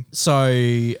on the same. So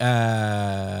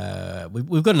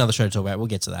we've got another show to talk about. We'll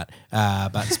get to that.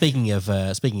 But speaking of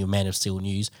Man of Steel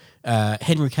news,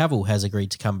 Henry Cavill has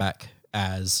agreed to come back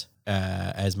as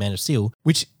Man of Steel.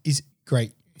 Which is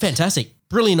great. Fantastic,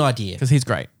 brilliant idea. Because he's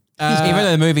great. Even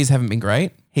though the movies haven't been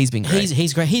great, he's been great.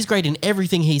 He's great. He's great in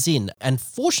everything he's in. And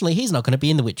fortunately, he's not going to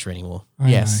be in The Witcher anymore.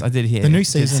 Yes, know. I did hear. The new did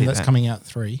see season that's that. coming out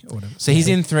 3 or whatever. So he's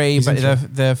in 3, He's but in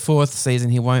the 4th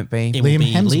season he won't be. It will Liam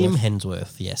be Hemsworth. Liam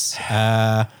Hemsworth, yes.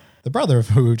 the brother of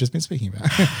who we've just been speaking about,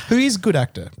 who is a good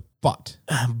actor, but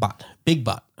Big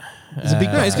butt. he's a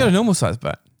big. No, he's got a normal size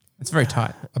butt. It's very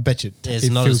tight. I bet you It's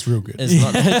it not feels as, real good.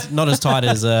 It's not as tight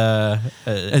as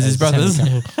his brothers.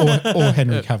 or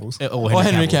Henry Cavill's. Or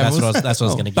Henry Cavill. Cavill. That's what I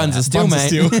was going to get Buns at. are still,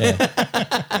 Buns mate. are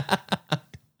still.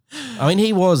 I mean,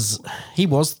 he was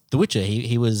The Witcher.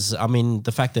 He was. I mean,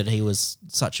 the fact that he was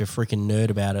such a freaking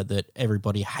nerd about it that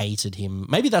everybody hated him.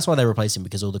 Maybe that's why they replaced him,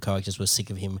 because all the characters were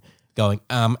sick of him going.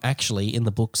 Actually, in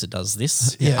the books, it does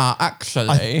this. Yeah.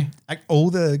 Actually. All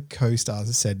the co-stars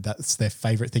have said that's their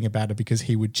favorite thing about it, because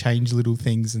he would change little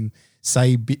things and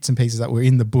say bits and pieces that were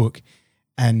in the book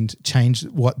and change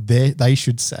what they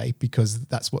should say, because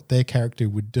that's what their character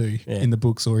would do in the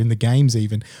books or in the games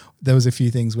even. There was a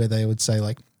few things where they would say,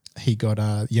 like, he got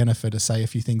Yennefer to say a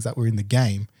few things that were in the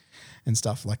game and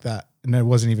stuff like that. And it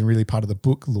wasn't even really part of the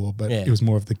book lore, but it was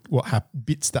more of the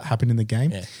bits that happened in the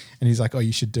game. Yeah. And he's like, oh,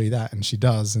 you should do that. And she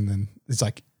does. And then it's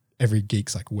like every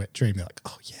geek's like wet dream. They're like,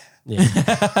 oh, yeah. Yeah,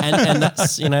 and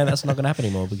that's that's not going to happen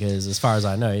anymore, because as far as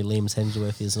I know, Liam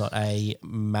Hemsworth is not a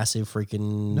massive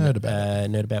freaking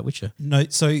nerd about Witcher. No,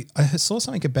 so I saw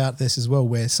something about this as well,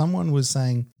 where someone was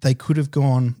saying they could have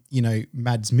gone,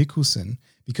 Mads Mikkelsen,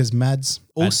 because Mads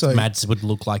also Mads would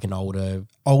look like an older.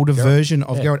 version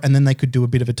of Geralt, and then they could do a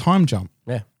bit of a time jump,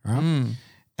 Yeah, right?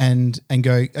 And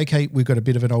go, okay, we've got a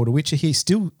bit of an older Witcher here.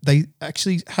 Still, they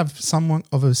actually have somewhat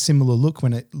of a similar look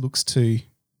when it looks to,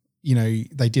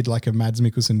 they did like a Mads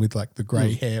Mikkelsen with like the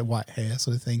grey hair, white hair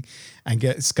sort of thing, and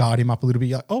scarred him up a little bit.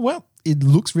 You're like, oh, well, it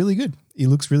looks really good. He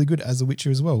looks really good as a Witcher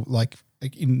as well. Like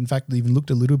in fact, it even looked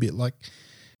a little bit like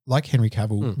Henry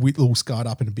Cavill, with all scarred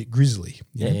up and a bit grizzly.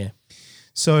 you know? yeah.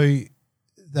 So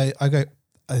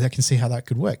I can see how that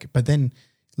could work. But then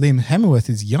Liam Hemsworth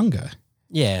is younger,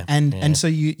 Yeah, and so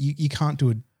you can't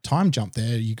do a time jump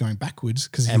there. You're going backwards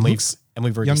because he and looks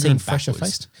we've already younger seen and fresher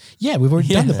backwards. faced. Yeah, we've already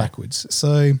done the Yeah. backwards.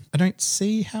 So I don't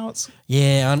see how it's.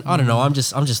 Yeah, I don't know. I'm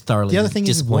just thoroughly The other thing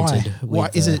is disappointed. why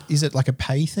with, is it like a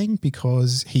pay thing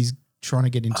because he's trying to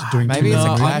get into doing maybe too it's many a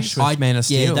movies? clash with Man of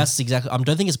Yeah, Steel. that's exactly. I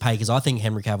don't think it's pay, because I think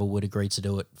Henry Cavill would agree to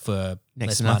do it for Next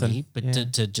less to nothing. money, but Yeah.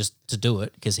 to just to do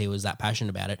it because he was that passionate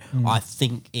about it. I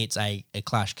think it's a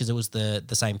clash, because it was the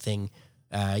same thing,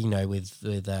 with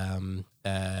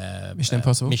Mission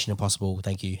Impossible. Mission Impossible.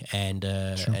 Thank you,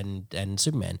 and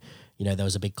Superman. There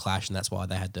was a big clash, and that's why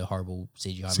they had the horrible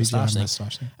CGI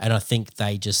moustache thing. And I think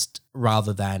they just,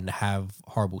 rather than have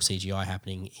horrible CGI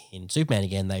happening in Superman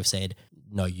again, they've said,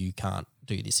 no, you can't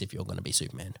do this if you're going to be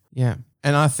Superman. Yeah.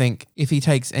 And I think if he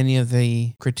takes any of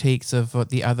the critiques of what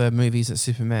the other movies that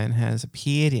Superman has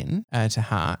appeared in to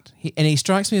heart, he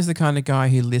strikes me as the kind of guy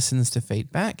who listens to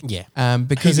feedback. Yeah.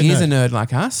 Because He's a he is a nerd. nerd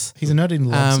like us. He's a nerd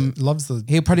and loves the.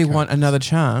 He'll probably want another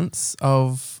chance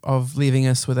of leaving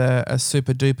us with a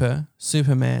super duper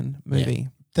Superman movie.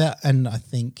 That, and I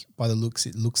think by the looks,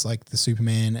 it looks like the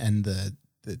Superman and the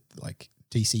like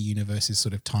DC universe is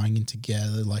sort of tying in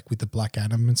together, like with the Black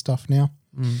Adam and stuff now.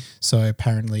 So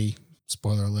apparently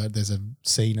spoiler alert, there's a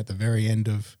scene at the very end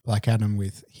of Black Adam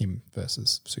with him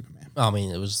versus Superman. I mean,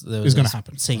 there was gonna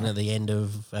happen, scene at the end of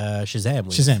Shazam.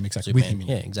 With Shazam, exactly. With Superman.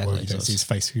 him. Yeah, exactly. Well, you don't see his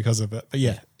face because of it. But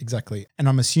yeah, exactly. And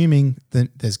I'm assuming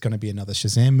that there's going to be another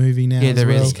Shazam movie now. Yeah, there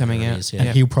as is well. coming There out. is, And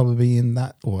yeah. he'll probably be in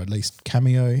that, or at least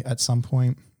cameo at some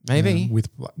point. Maybe.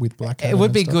 with Black Adam. It would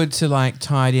and be stuff. good to like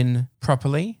tie it in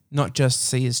properly, not just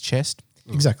see his chest.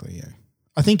 Exactly, yeah.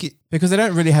 I think Because they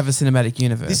don't really have a cinematic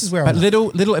universe. This is where but I-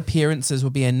 little appearances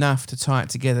will be enough to tie it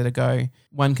together to go,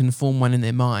 one can form one in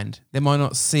their mind. They might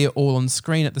not see it all on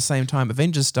screen at the same time,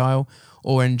 Avengers style,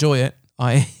 or enjoy it,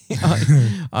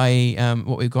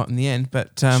 what we've got in the end.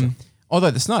 But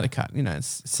although the Snyder Cut,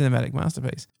 it's a cinematic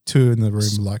masterpiece. two in the room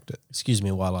liked it. Excuse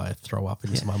me while I throw up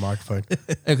into my microphone.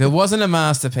 Look, it wasn't a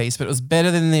masterpiece, but it was better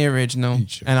than the original,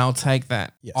 Sure. and I'll take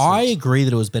that. Yes, I agree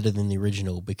that it was better than the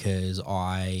original because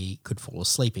I could fall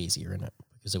asleep easier in it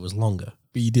because it was longer.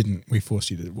 but you didn't. We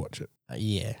forced you to watch it.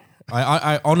 Yeah.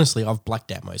 I honestly, I've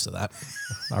blacked out most of that.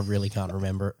 I really can't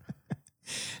remember it.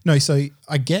 No, so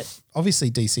I get,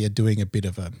 obviously DC are doing a bit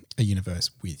of a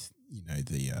universe with,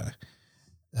 the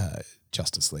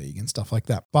Justice League and stuff like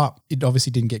that. But it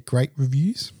obviously didn't get great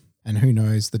reviews. And who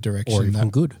knows the direction Or even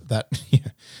that good.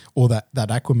 Or that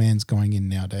Aquaman's going in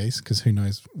nowadays, because who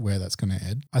knows where that's going to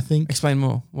head. I think Explain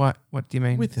more. What do you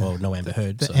mean? with Well, no Amber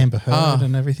Heard. the so. Amber Heard Oh,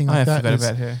 and everything I like that. forgot it's-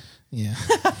 about her. Yeah.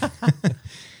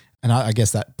 And I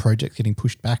guess that project getting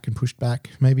pushed back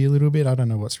maybe a little bit. I don't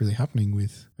know what's really happening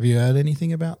with. Have you heard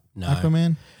anything about No.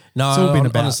 Aquaman? No, It's all been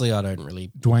about honestly, I don't really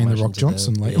put Dwayne much The Rock into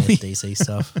Johnson the lately. DC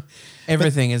stuff.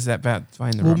 Everything is about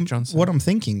Dwayne The Well, Rock Johnson. What I'm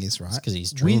thinking is, right, 'cause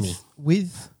he's dreamy.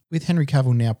 With Henry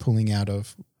Cavill now pulling out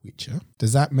of Witcher,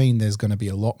 does that mean there's going to be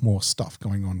a lot more stuff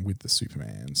going on with the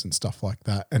Supermans and stuff like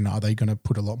that? And are they going to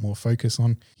put a lot more focus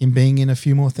on him being in a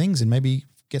few more things and maybe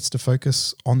gets to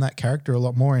focus on that character a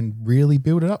lot more and really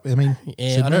build it up? I mean,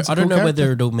 Yeah, Superman's a I don't cool know whether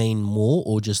character. it'll mean more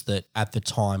or just that at the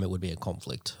time it would be a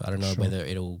conflict. I don't know whether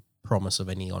it'll promise of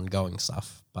any ongoing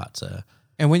stuff, but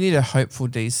And we need a hopeful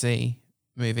DC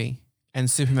movie,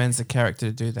 and Superman's the character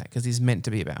to do that because he's meant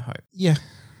to be about hope, Yeah.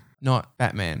 not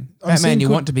Batman. I'm Batman, seeing you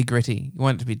good- want to be gritty, you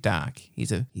want it to be dark.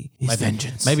 He's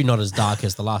vengeance. maybe not as dark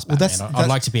as the last Well, Batman. that's- I'd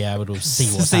like to be able to see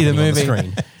what's See the happening on the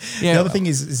movie. screen. Yeah, The other thing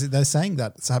is that they're saying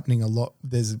that it's happening a lot.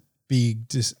 There's a big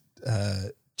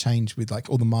change with like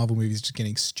all the Marvel movies just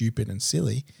getting stupid and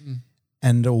silly,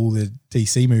 and all the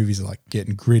DC movies are like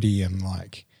getting gritty and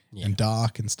like and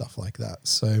dark and stuff like that.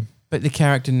 So, but the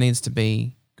character needs to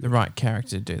be the right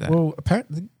character to do that. well,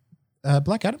 apparently,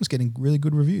 Black Adam's getting really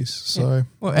good reviews. So,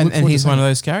 Well, I and look forward to he's one of seeing it.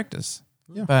 those characters.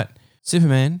 Yeah. But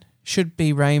Superman should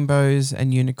be rainbows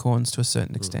and unicorns to a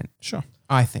certain extent, Sure.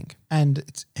 I think. And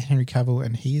it's Henry Cavill,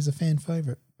 and he is a fan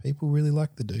favorite. People really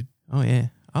like the dude. Oh yeah,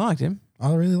 I liked him.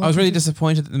 I really like. I was really him.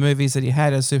 disappointed that the movies that he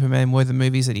had as Superman were the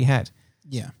movies that he had.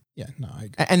 Yeah. No, I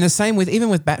agree. And the same with even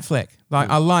with Batfleck. Like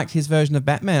I liked his version of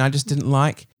Batman. I just didn't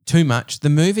like too much the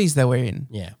movies they were in.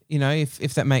 Yeah.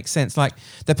 If that makes sense. Like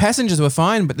the passengers were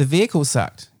fine, but the vehicles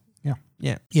sucked. Yeah.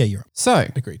 Yeah. Yeah, you're right. So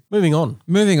Agreed. Moving on.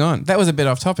 moving on. That was a bit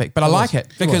off topic, but I like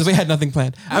it because we had nothing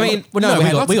planned. I mean, Well, no, no, we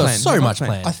had we got lots so of much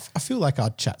planned. planned. I feel like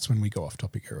our chats when we go off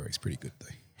topic are always pretty good,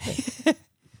 though.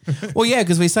 Well, yeah,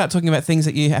 because we start talking about things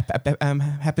that you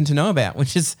happen to know about,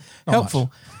 which is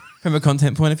helpful from a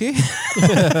content point of view.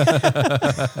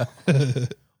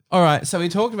 All right, so we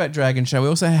talked about Dragon Show. We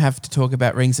also have to talk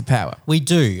about Rings of Power. We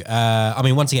do. I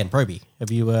mean, once again, Proby,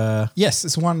 have you? Yes,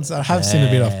 it's ones that I have seen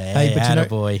a bit of. Hey, but you know,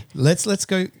 attaboy.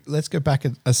 let's go back a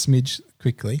smidge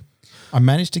quickly. I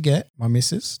managed to get my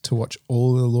missus to watch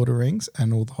all the Lord of the Rings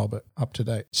and all the Hobbit up to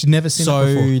date. She'd never seen So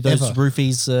it before. those ever.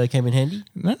 roofies came in handy.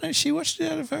 No, she watched it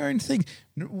out of her own thing.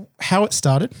 How it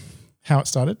started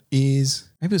is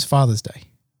maybe it was Father's Day.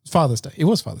 It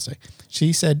was Father's Day.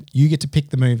 She said, you get to pick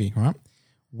the movie, right?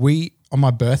 On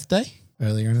my birthday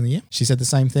earlier in the year, she said the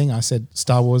same thing. I said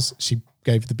Star Wars. She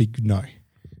gave the big no.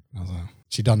 I was like,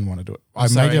 she doesn't want to do it. I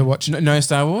made her watch. No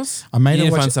Star Wars? I made you her need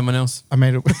to watch find it. someone else. I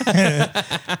made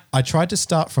it. I tried to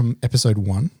start from episode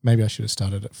 1. Maybe I should have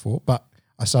started at 4, but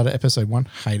I started episode 1,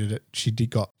 hated it. She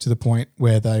got to the point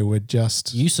where they were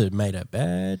just. You sort of made a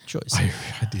bad choice. I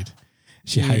did.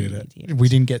 She hated it. We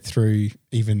didn't get through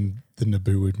even the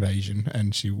Naboo invasion,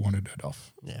 and she wanted it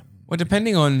off. yeah. Well,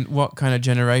 depending on what kind of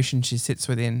generation she sits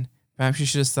within, perhaps you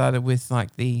should have started with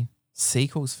like the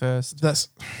sequels first, That's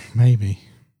maybe.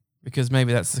 because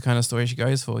maybe that's the kind of story she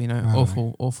goes for.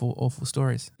 Awful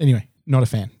stories. Anyway, not a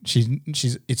fan. She's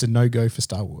it's a no-go for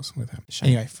Star Wars with her.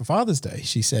 Anyway, for Father's Day,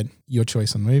 she said, your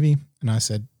choice on movie. And I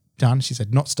said, done. She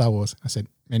said, not Star Wars. I said,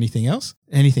 anything else?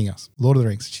 Anything else? Lord of the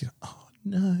Rings. She said, oh,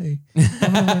 no. I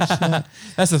wanna watch that.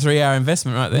 That's a 3-hour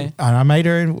investment right there. And I made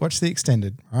her watch the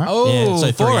extended, right? Oh, Yeah,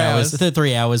 so 4 hours.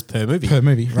 3 hours per movie. Per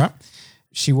movie, right?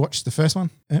 She watched the first one.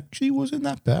 Actually wasn't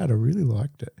that bad. I really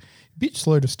liked it. A bit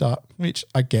slow to start, which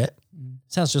I get.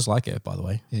 Sounds just like it, by the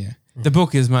way. Yeah. The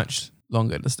book is much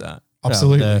longer to start.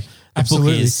 Absolutely. The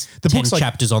Absolutely. book is the 10 book's like,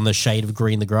 chapters on the shade of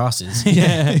green the grass is.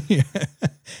 Yeah. yeah.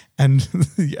 And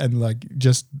like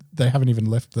just they haven't even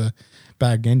left the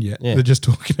bag end yet. Yeah. They're just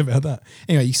talking about that.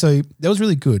 Anyway, so that was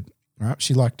really good, right?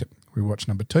 She liked it. We watched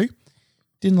number 2.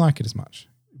 Didn't like it as much.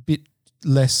 Bit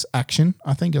less action,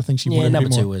 I think. I think she wanted number a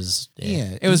bit 2 more. was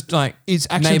It was like It's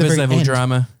actually at the neighbours very level end.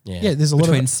 drama Yeah, there's a lot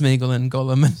between of Smeagol and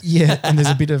Gollum. yeah, and there's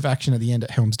a bit of action at the end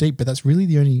at Helm's Deep, but that's really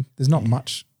the only. There's not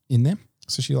much in there,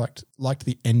 so she liked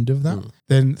the end of that.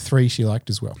 Then 3 she liked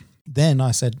as well. Then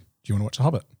I said, "Do you want to watch The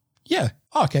Hobbit?" Yeah,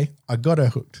 okay. I got her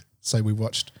hooked. So we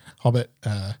watched Hobbit.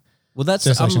 Well, that's.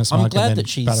 Desolation of I'm Smaug, and glad then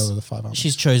that Battle of the Five Armies.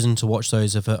 she's chosen to watch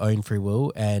those of her own free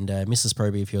will. And Mrs.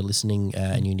 Proby, if you're listening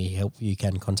and you need help, you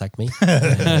can contact me.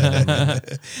 No,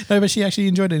 but she actually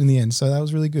enjoyed it in the end, so that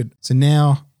was really good. So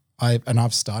now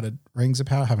I've started Rings of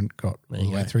Power. I haven't got all the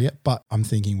way through yet, but I'm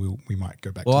thinking we might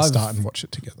go back to the I've- start and watch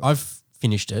it together. I've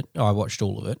finished it. I watched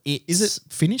all of it. Is it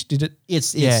finished? Did it?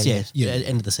 It's Yeah,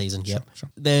 end of the season. Yep. sure.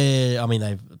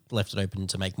 They've left it open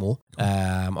to make more.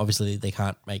 Obviously, they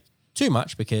can't make too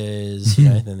much because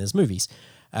then there's movies.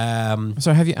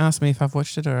 So have you asked me if I've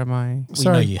watched it or am I? know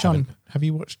Sorry, you John. haven't. Have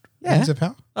you watched Yeah. Rings of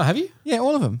Power? Oh, have you? Yeah,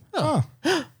 all of them. Oh,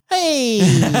 Hey,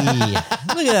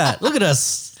 look at that! Look at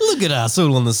us! Look at us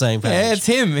all on the same page. Yeah, it's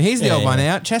him. He's the old one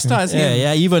out. Chastise him.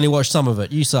 Yeah. You've only watched some of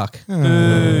it. You suck.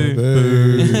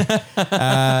 boo.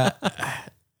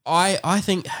 I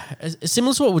think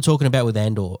similar to what we're talking about with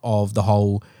Andor of the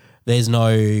whole. There's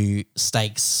no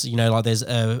stakes, like there's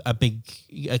a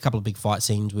couple of big fight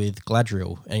scenes with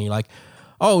Galadriel, and you're like,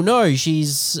 oh no,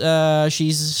 she's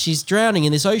drowning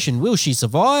in this ocean. Will she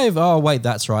survive? Oh wait,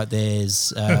 that's right.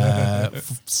 There's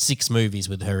 6 movies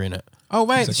with her in it. Oh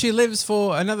wait, she lives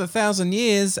for another 1,000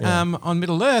 years on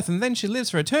Middle Earth, and then she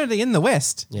lives for eternity in the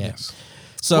West. Yeah.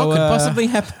 So What could possibly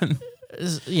happen?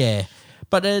 Yeah,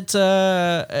 but it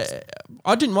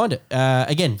I didn't mind it.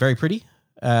 Again, very pretty.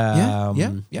 Yeah.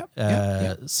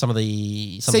 Some of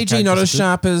the CG not as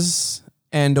sharp as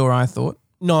Andor, I thought,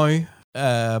 No,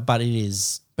 but it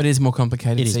is. but it is more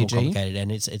complicated. It is more CG. complicated,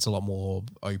 and it's a lot more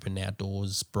open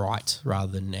outdoors, bright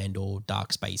rather than Andor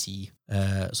dark spacey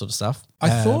sort of stuff.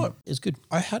 I thought- it's good.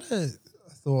 I had a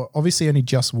thought, obviously only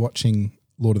just watching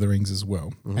Lord of the Rings as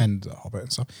well and The Hobbit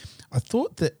and stuff. I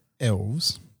thought that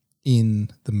elves in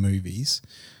the movies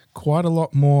quite a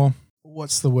lot more,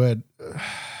 what's the word?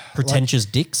 Pretentious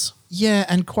dicks. Yeah,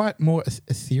 and quite more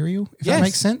ethereal, if that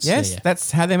makes sense. Yes, Yeah.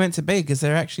 that's how they're meant to be because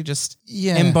they're actually just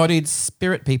Yeah. embodied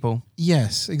spirit people.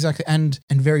 Yes, exactly. And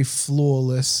very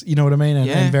flawless, you know what I mean?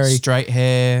 And very straight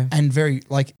hair. and very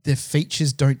like their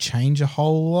features don't change a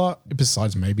whole lot.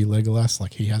 Besides maybe Legolas,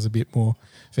 like he has a bit more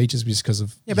features just because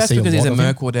of Yeah, but that's because he's a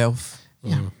Mirkwood elf.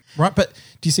 Yeah. Right, but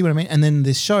do you see what I mean? And then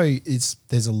this show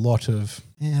there's a lot of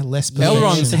less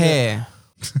Elrond's perfection. hair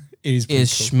It is pretty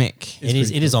is cool. schmick. It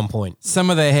is on point. Some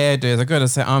of their hairdos, I got to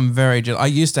say, I'm very jealous. I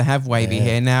used to have wavy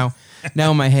hair. Now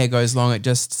when my hair goes long, it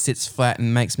just sits flat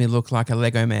and makes me look like a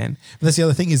Lego man. But that's the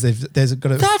other thing is there's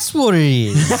got a That's what it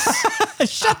is.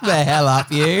 Shut the hell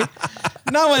up, you.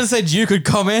 No one said you could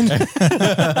comment.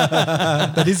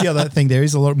 that is the other thing. There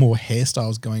is a lot more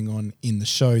hairstyles going on in the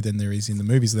show than there is in the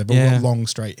movies. They've all Yeah. got long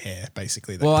straight hair,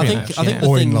 basically. Well, I think the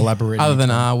or thing, in elaborate Other than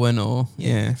Arwen or,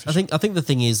 I think the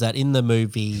thing is that in the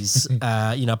movies,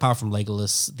 apart from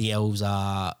Legolas, the elves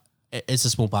are. It's a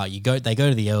small part. They go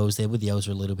to the elves. They're with the elves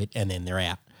for a little bit, and then they're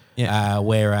out. Yeah.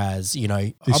 Whereas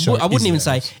show I wouldn't is even the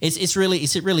say elves. it's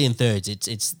really in thirds.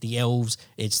 It's the elves,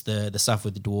 it's the stuff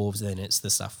with the dwarves, and then it's the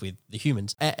stuff with the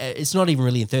humans. It's not even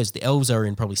really in thirds. The elves are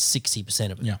in probably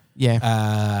 60% of it. Yeah.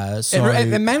 Yeah. So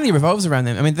it mainly revolves around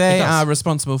them. I mean, they It does. are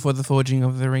responsible for the forging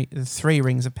of the 3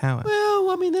 rings of power. well,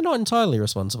 I mean, they're not entirely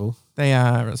responsible. They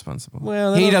are responsible.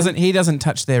 Well, he they're not- doesn't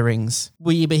touch their rings.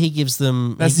 Well, yeah, but he gives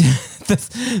them. That's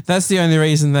that's the only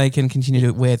reason they can continue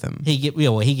to wear them. He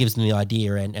gives them the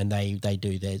idea, and they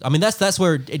do theirs. I mean, that's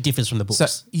where it differs from the books.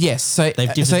 So yes, so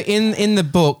They've different- in the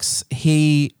books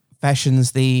he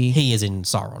fashions the he is in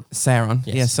Sauron. Sauron.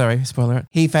 Yes. Yeah, sorry, spoiler it.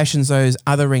 He fashions those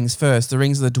other rings first, the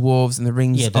rings of the dwarves and the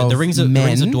rings Yeah, of the rings of men. the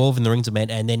rings of dwarf and the rings of men,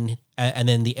 and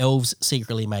then the elves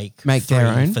secretly make their 3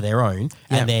 own. for their own,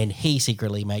 Yeah. and then he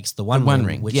secretly makes the one one ring,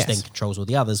 ring, which yes. then controls all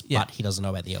the others, Yeah. but he doesn't know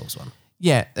about the elves one.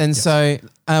 Yeah, and so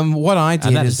what I did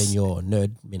And that is has been your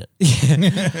nerd minute.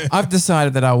 I've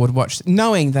decided that I would watch,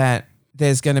 knowing that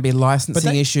there's going to be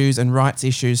licensing they- issues and rights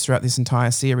issues throughout this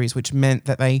entire series, which meant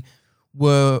that they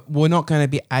were not going to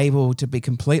be able to be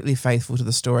completely faithful to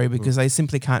the story because they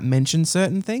simply can't mention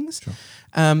certain things.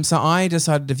 So I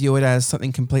decided to view it as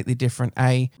something completely different,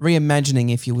 a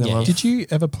reimagining, if you will. Yeah. Of, Did you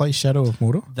ever play Shadow of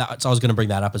Mordor? So I was going to bring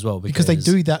that up as well Because they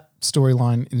do that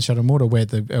storyline in Shadow of Mordor where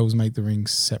the elves make the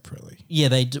rings separately. Yeah,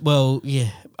 they do. Well, yeah.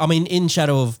 I mean, in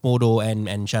Shadow of Mordor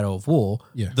and Shadow of War,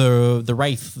 Yeah. the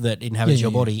wraith that inhabits Yeah,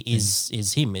 your yeah, body is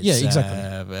him. It's, Yeah,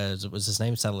 exactly. What's his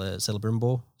name?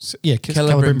 Celebrimbor? Yeah,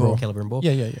 Celebrimbor. Celebrimbor.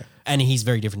 Yeah. And he's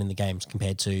very different in the games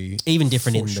compared to even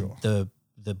different For in sure.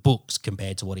 the books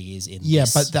compared to what he is in. Yeah,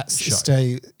 this but that's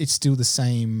show. it's still the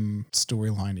same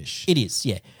storyline-ish. It is,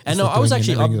 yeah. And like I was going in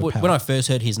actually the Ring of the when Power. I first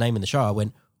heard his name in the show, I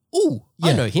went, "Oh, I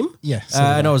Yeah. know him." Yeah.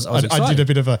 And I was excited. I did a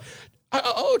bit of a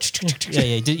Yeah,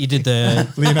 you did the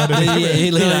Leonardo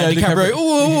DiCaprio. Leonardo DiCaprio.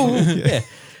 Ooh, yeah.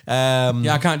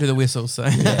 yeah, I can't do the whistle, so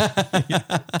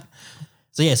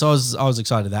So yeah, so I was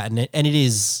excited at that, and it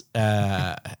is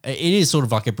sort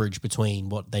of like a bridge between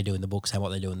what they do in the books and what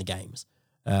they do in the games.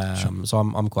 So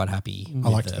I'm quite happy. I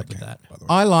liked that with game, that. by the way.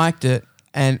 I liked it,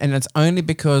 and it's only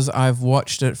because I've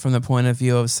watched it from the point of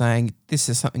view of saying this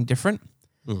is something different.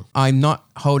 I'm not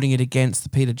holding it against the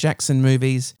Peter Jackson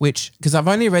movies, because I've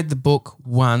only read the book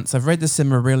once. I've read the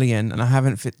Silmarillion, and I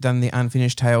haven't done the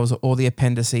Unfinished Tales or the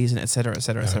appendices and et cetera,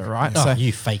 right? Oh,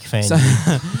 you fake fan. So,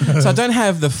 so I don't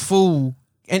have the full,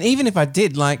 and even if I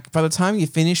did, like by the time you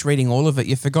finish reading all of it,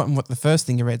 you've forgotten what the first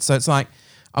thing you read. So it's like,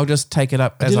 I'll just take it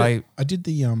up as I did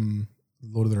the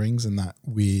Lord of the Rings and that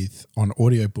on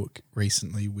audiobook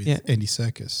recently with Yeah. Andy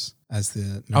Serkis as the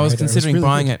narrator. I was It considering really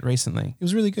buying good. it recently. It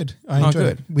was really good. I Oh, enjoyed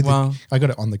good. it. With Well- I got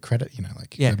it on the credit,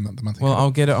 like Yeah. the monthly Well, credit.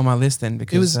 I'll get it on my list then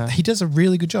because It was. He does a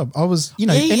really good job. I was, he,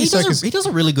 Andy he Serkis. does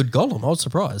a really good Gollum. I was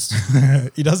surprised.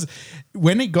 He does.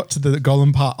 When it got to the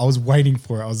Gollum part, I was waiting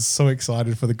for it. I was so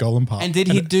excited for the Gollum part. And did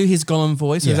he do his Gollum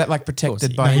voice, or Yeah. is that like course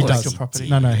protected he- by No, he intellectual does. property?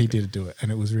 No, he did do it,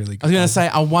 and it was really good. I was going to say,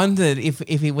 I wondered if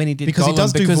he when he did Because Gollum, he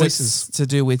does do because voices. it's to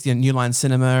do with New Line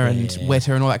Cinema and Yeah.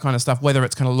 Weta and all that kind of stuff, whether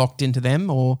it's kind of locked into them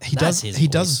or he That's does. his He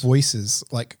does voice. voices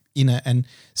like in it, and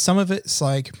some of it's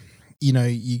like you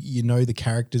know the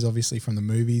characters obviously from the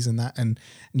movies and that, and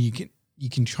you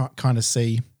can kind of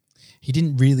see. He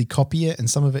didn't really copy it, and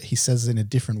some of it he says in a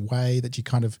different way that you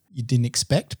didn't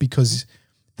expect because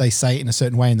they say it in a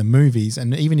certain way in the movies.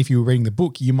 And even if you were reading the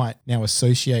book, you might now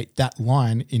associate that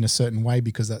line in a certain way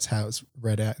because that's how it's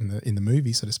read out in the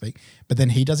movie, so to speak. But then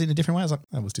he does it in a different way. I was like,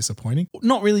 that was disappointing.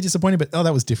 Not really disappointing, but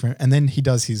that was different. And then he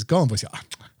does his Gollum voice.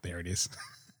 There it is.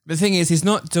 the thing is, he's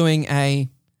not doing a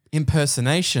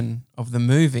impersonation of the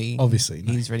movie. Obviously,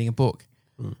 no. he's reading a book.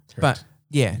 But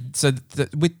yeah, so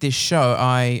with this show,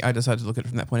 I decided to look at it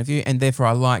from that point of view, and therefore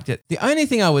I liked it. The only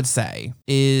thing I would say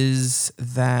is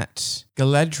that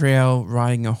Galadriel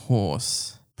riding a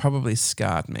horse probably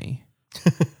scarred me.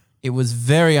 It was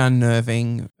very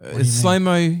unnerving. Slow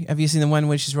mo. Have you seen the one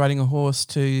where she's riding a horse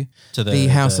to the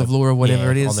House of Law or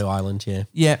whatever it is? on the island. Yeah,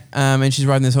 Yeah, and she's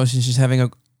riding this horse and she's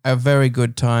having a very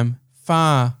good time.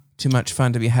 Far too much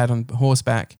fun to be had on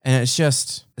horseback. And it's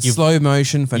just slow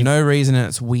motion for no reason and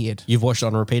it's weird. you've watched it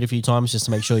on repeat a few times just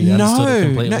to make sure you understood it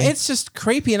completely. No, it's just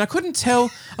creepy. And I couldn't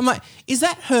tell. I'm like, is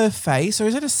that her face or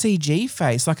is that a CG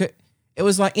face? Like it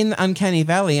was like in the Uncanny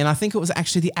Valley, and I think it was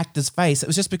actually the actor's face. It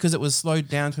was just because it was slowed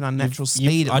down to an unnatural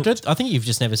speed. I think you've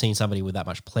just never seen somebody with that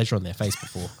much pleasure on their face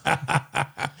before.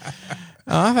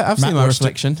 I've seen my watched it.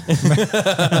 reflection.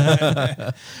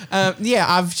 Yeah,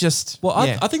 I've just. Well,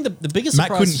 yeah. I think the biggest Matt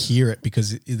surprise. couldn't hear it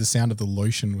because the sound of the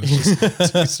lotion was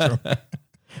just too strong.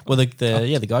 Well,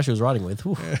 the guy she was riding with,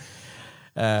 whew,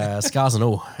 scars and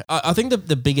all. I think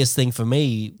the biggest thing for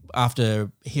me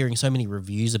after hearing so many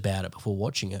reviews about it before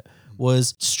watching it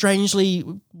was strangely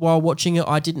while watching it,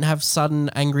 I didn't have sudden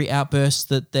angry outbursts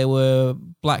that there were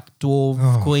black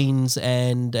dwarf queens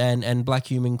and black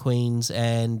human queens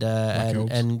and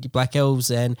black elves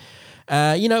and.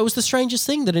 It was the strangest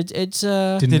thing that it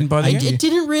Didn't bother you? It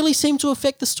didn't really seem to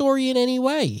affect the story in any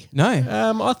way. No.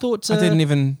 I thought I didn't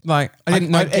even like. I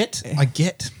didn't know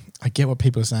I get what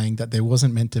people are saying that there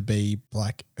wasn't meant to be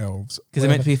black elves because they're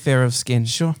meant to be fair of skin.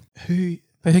 Sure, Who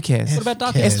but who cares? What about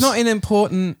dark cares? It's not an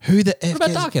important. who the F What about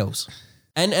cares? dark elves?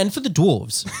 And for the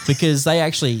dwarves, because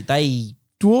they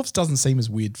Dwarves doesn't seem as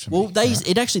weird for me.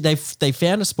 they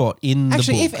found a spot in the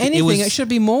Actually, book. if anything, it was, should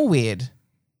be more weird.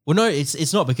 well, no,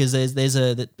 it's not because there's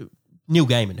Neil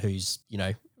Gaiman who's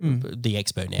the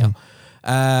expert now.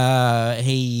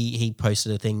 He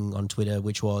posted a thing on Twitter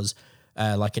which was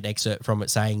like an excerpt from it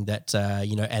saying that,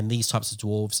 and these types of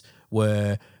dwarves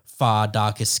were far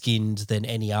darker skinned than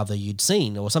any other you'd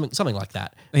seen, or something like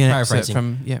that.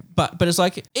 Paraphrasing. But it's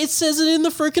like, it says it in the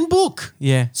freaking book.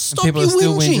 Yeah. Stop and people you are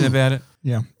still whinging. whinging about it.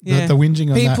 Yeah. Yeah. The whinging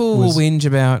on people that was... will whinge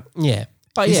about. Yeah.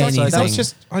 But It's yeah, like so anything. that That was was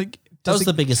just... like. that was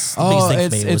the biggest thing Oh, for me.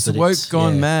 it's was that woke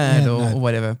gone mad Yeah, or no.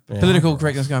 whatever. Political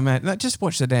correctness gone mad. No, just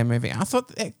watch the damn movie. I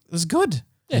thought it was good.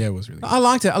 Yeah, it was really good. I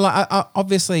liked it. I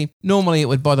obviously, normally it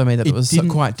would bother me that it was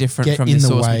didn't quite different get from in the the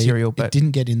source way- material, It but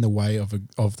didn't get in the way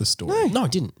of the story. No,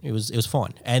 it didn't. It was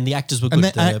fine, and the actors were good. And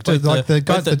that actor, both the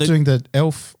guy both that's doing the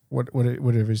elf,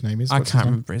 whatever his name is. I what's his can't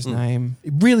name? remember his name.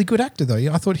 Really good actor though.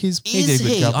 I thought his... He did a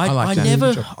good job. I I liked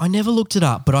it. I never looked it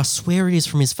up, but I swear it is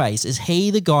from his face. Is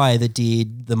he the guy that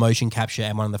did the motion capture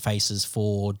and one of the faces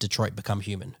for Detroit Become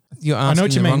Human? You're I asking know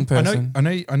what you the wrong mean.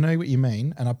 person. I know what you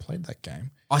mean, and I played that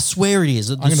game. I swear it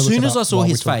is. As gonna look soon it as up I saw while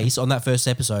his we're talking. face on that first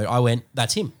episode, I went,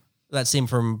 "That's him. That's him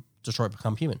from Detroit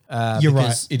Become Human." You're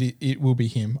because- right. It will be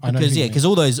him. I know who Because you because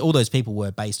mean. all those people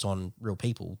were based on real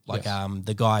people. Like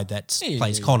the guy that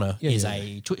plays yeah. Connor Yeah, is yeah,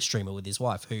 a Twitch streamer with his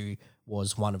wife, who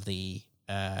was one of the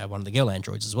girl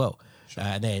androids as well.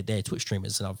 And they're Twitch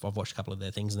streamers, and I've watched a couple of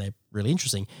their things, and they're really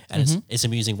interesting. And it's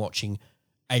amusing watching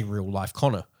a real life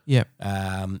Connor. Yeah.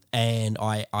 And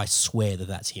I swear that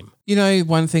that's him. You know,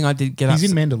 one thing I did get He's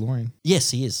upset. in Mandalorian.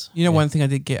 Yes, he is. You know, one thing I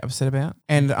did get upset about,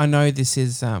 and I know this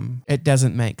is it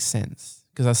doesn't make sense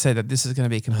because I said that this is going to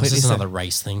be This completely is another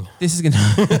race thing. This is going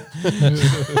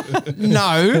to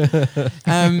no.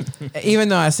 Even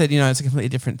though I said it's a completely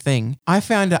different thing, I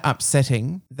found it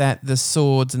upsetting that the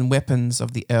swords and weapons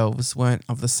of the elves weren't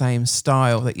of the same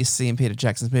style that you see in Peter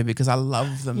Jackson's movie because I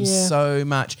love them so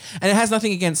much, and it has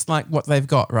nothing against like what they've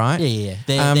got, right? Yeah.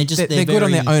 They're good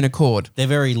on their own accord, They're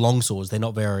very long swords. They're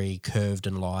not very curved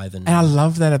and lithe. And and I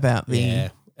love that about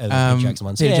the Peter Jackson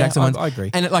ones. Peter Yeah, Jackson ones. I agree.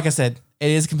 And like I said, it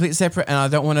is completely separate, and I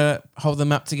don't want to hold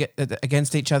them up to get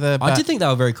against each other. But I did think they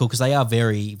were very cool because they are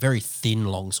very, very thin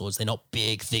long swords. They're not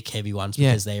big, thick, heavy ones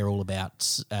Yeah. because they're all about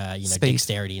Speed.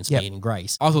 dexterity and speed and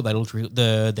grace. I thought they looked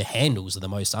the handles are the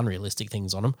most unrealistic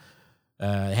things on them.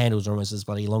 The handles are almost as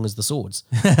bloody long as the swords.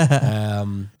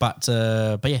 But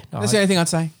yeah, no, That's the only thing I'd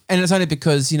say. And it's only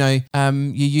because, you're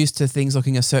used to things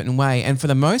looking a certain way. And for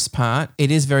the most part, it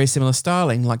is very similar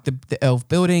styling. Like the elf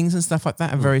buildings and stuff like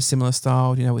that are very similar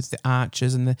styled, with the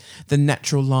arches and the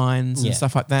natural lines Yeah. and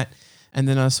stuff like that. And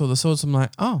then I saw the swords. I'm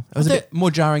like, oh, it was a bit more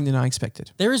jarring than I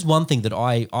expected. there is one thing that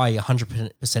I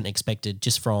 100% expected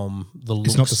just from the looks.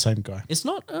 It's not the same guy. It's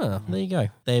not. Oh, there you go.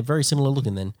 They're very similar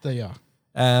looking then. They are.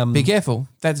 Be careful.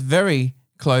 That's very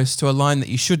close to a line that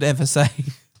you should never say.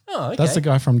 Oh, okay. That's the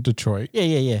guy from Detroit. Yeah.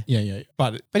 Yeah.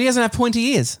 But But he doesn't have pointy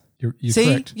ears. you're See,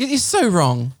 correct. you're so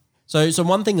wrong. So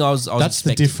one thing I was That's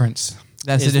the expecting- difference.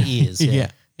 That's Is the the ears,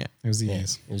 yeah. yeah. It was the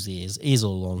ears. It was the ears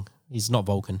all along. He's not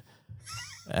Vulcan.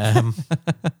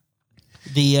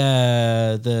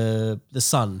 The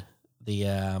son,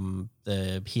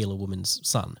 the healer woman's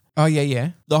son. Oh,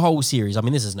 yeah. The whole series. I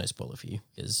mean, this is no spoiler for you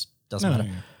because it doesn't No, matter.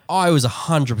 no. I was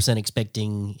 100%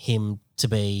 expecting him to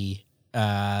be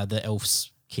the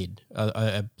elf's kid,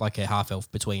 like a half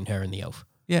elf between her and the elf.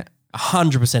 Yeah.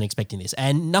 100% expecting this,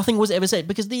 and nothing was ever said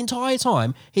because the entire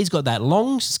time he's got that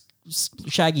long,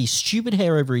 shaggy, stupid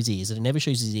hair over his ears, and it never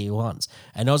shows his ear once.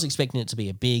 And I was expecting it to be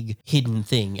a big hidden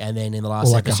thing, and then in the last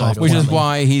Or like a episode, half- or Which is something-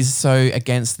 why he's so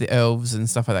against the elves and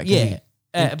stuff like that. 'cause yeah.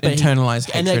 he But he- internalized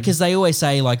and hatred. because they always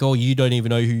say like, "Oh, you don't even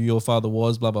know who your father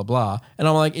was," blah blah blah, and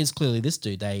I'm like, it's clearly this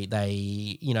dude. The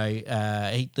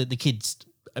kid's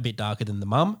a bit darker than the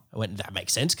mum. I went, that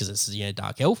makes sense because it's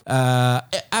dark elf.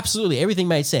 Absolutely, everything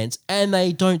made sense, and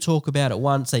they don't talk about it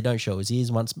once. They don't show his ears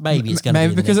once. Maybe it's going to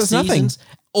be because the it's next nothing. seasons,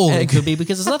 or it could be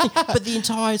because it's nothing. But the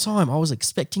entire time, I was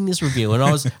expecting this reveal, and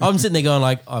I'm sitting there going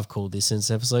like, I've called this since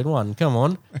episode 1. Come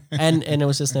on, and it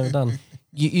was just never done.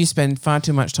 You spend far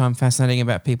too much time fascinating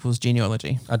about people's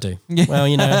genealogy. I do. Well,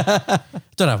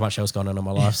 don't have much else going on in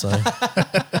my life, so.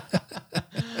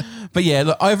 But yeah,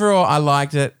 look, overall, I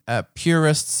liked it.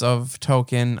 Purists of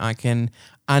Tolkien, I can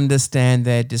understand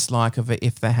their dislike of it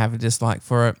if they have a dislike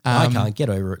for it. I can't get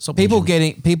over it. Stop People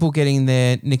whinging. getting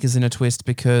their knickers in a twist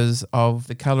because of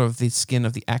the color of the skin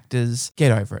of the actors.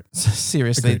 Get over it.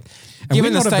 Seriously. Agreed. And Given we're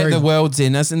the not a state very- the world's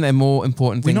in, isn't there more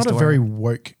important We're things not to a very worry?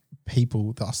 woke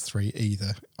people, us three,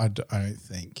 either. I don't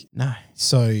think. No.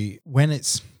 So when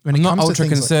it I'm comes not to ultra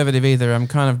things like- conservative either. I'm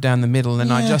kind of down the middle,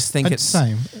 and I Yeah, just think it's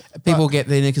same. people get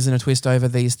their knickers in a twist over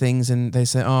these things, and they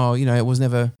say, "Oh, it was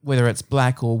never whether it's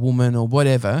black or woman or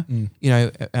whatever.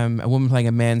 A woman playing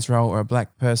a man's role or a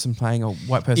black person playing a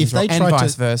white person's role, and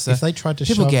vice versa." If they tried to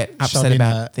people shove, get shove upset in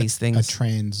about these things. a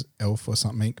trans elf or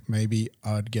something, maybe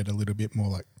I'd get a little bit more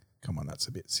like, come on, that's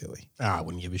a bit silly. I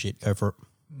wouldn't give a shit. Go for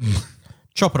it.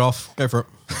 Chop it off. Go for it.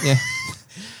 Yeah.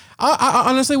 I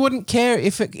honestly wouldn't care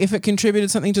if it contributed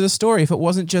something to the story, if it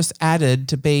wasn't just added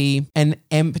to be an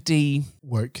empty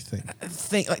Woke thing.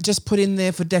 thing, like just put in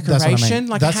there for That's decoration. what I mean.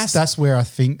 Like that's where I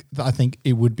think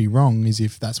it would be wrong is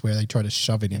if that's where they try to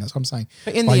shove it in. That's what I'm saying.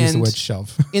 But in I the use the end- word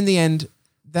shove. in the end,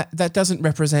 that doesn't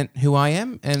represent who I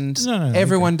am, and No,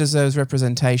 everyone deserves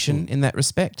representation in that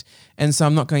respect. And so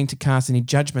I'm not going to cast any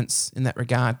judgments in that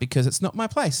regard because it's not my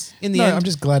place. In the No, end, I'm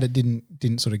just glad it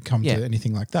didn't sort of come Yeah. to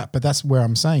anything like that. But that's where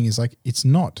I'm saying is like it's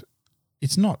not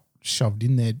shoved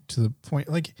in there to the point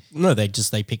like No, they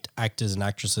picked actors and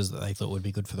actresses that they thought would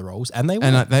be good for the roles, and they were.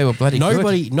 and they were bloody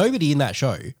good. Nobody in that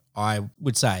show, I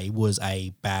would say, was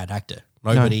a bad actor.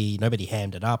 Nobody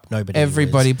hammed it up.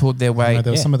 Everybody pulled their weight.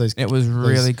 there were some of those. It was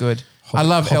really good. I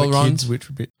love Hobbit Elrond. kids, which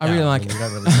were a bit. I really like You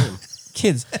don't really see him.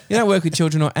 kids. You don't work with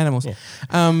children or animals.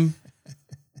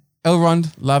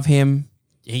 Elrond, love him.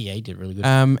 He did really good.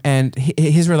 And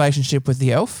his relationship with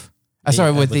the elf.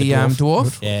 With the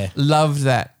dwarf. Yeah. Loved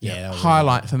that. Yeah, that was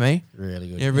highlight for me. Really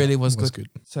good. It really was was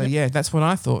good. good. So yeah, that's what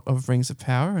I thought of Rings of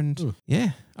Power, and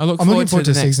I'm looking forward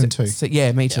to the next season 2. So,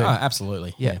 yeah, me too. Oh,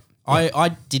 absolutely. Yeah. I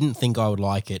didn't think I would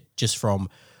like it just from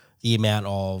the amount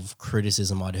of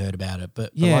criticism I'd heard about it.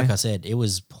 But Yeah. like I said, it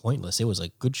was pointless. It was a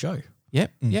good show.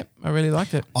 Yep, I really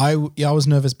liked it. I was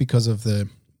nervous because of the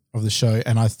show,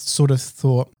 and I sort of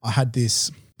thought I had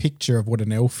this picture of what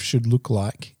an elf should look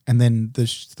like, and then the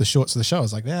shorts of the show, I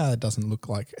was like, that doesn't look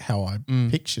like how I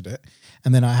pictured it.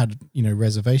 And then I had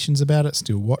reservations about it.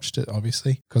 Still watched it,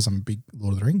 obviously, because I'm a big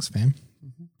Lord of the Rings fan.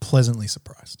 Pleasantly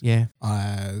surprised. Yeah,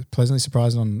 Pleasantly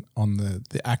surprised on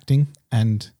the acting,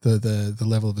 and the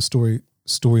level of the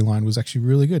storyline was actually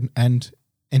really good and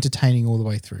entertaining all the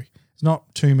way through. There's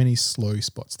not too many slow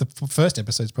spots. The first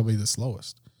episode is probably the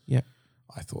slowest, yeah.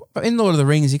 I thought. But in Lord of the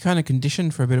Rings, you're kind of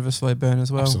conditioned for a bit of a slow burn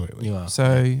as well. Absolutely. You are.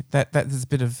 So that there's a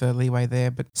bit of leeway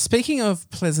there. But speaking of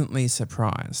pleasantly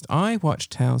surprised, I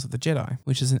watched Tales of the Jedi,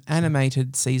 which is an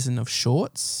animated season of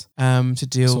shorts to Saw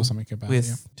deal something about it, with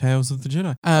yeah. Tales of the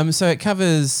Jedi. So it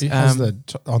covers. It has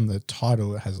on the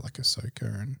title, it has like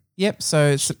Ahsoka and Yep. So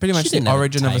it's pretty much She the didn't have a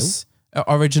origin of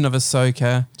origin of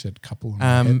Ahsoka. she had a couple. On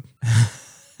her head.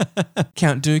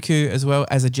 Count Dooku as well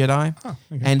as a Jedi,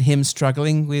 and him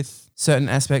struggling with certain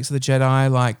aspects of the Jedi,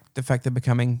 like the fact they're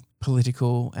becoming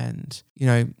political and,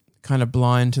 kind of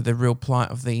blind to the real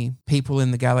plight of the people in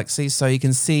the galaxy. So you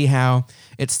can see how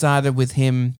it started with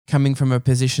him coming from a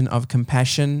position of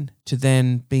compassion to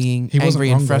then being He wasn't angry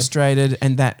wrong, and though. frustrated.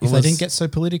 And that If was, they didn't get so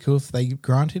political, if they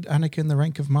granted Anakin the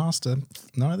rank of master,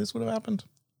 none of this would have happened.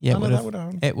 yeah, none of that would have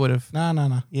happened. it would have.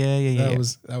 No. Yeah.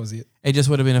 That was it. It just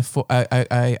would have been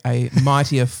a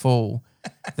mightier fall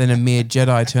than a mere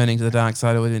Jedi turning to the dark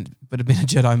side. It would have been a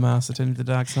Jedi master turning to the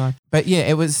dark side. But yeah,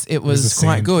 it was the quite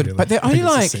sand, good. really. But they're I think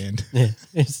only it's the like sand. Yeah.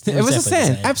 it was the definitely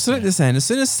sand, absolutely the sand. As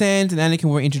soon as Sand and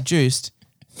Anakin were introduced,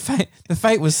 the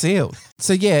fate was sealed.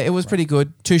 So yeah, it was pretty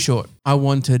good. Too short. I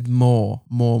wanted more,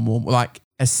 like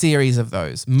a series of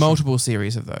those, multiple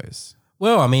series of those.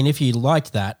 Well, I mean, if you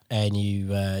liked that and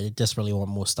you desperately want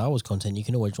more Star Wars content, you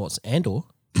can always watch Andor.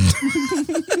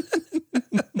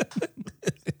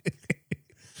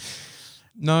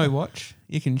 No, watch.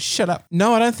 You can shut up.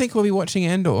 No, I don't think we'll be watching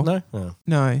Andor. No? Oh.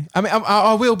 No. I mean,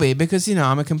 I will be because,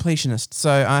 I'm a completionist, so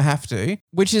I have to,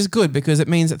 which is good because it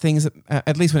means that things,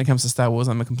 at least when it comes to Star Wars,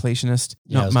 I'm a completionist,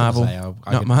 Yeah, I not was gonna Marvel. say,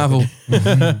 I not could-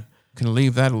 Marvel. Can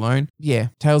leave that alone. Yeah.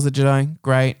 Tales of the Jedi,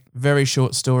 great. Very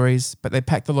short stories, but they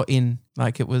packed a lot in.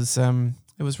 Like it was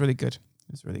really good.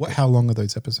 It was really good. How long are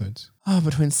those episodes? Oh,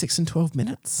 between 6 and 12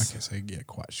 minutes. Okay, so yeah,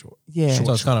 quite short. Yeah.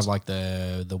 So it's kind of like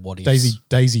the what ifs.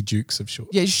 Daisy Dukes of short.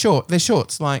 Yeah, short. They're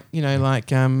shorts, like, I was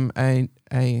Yeah, I'm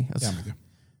with you.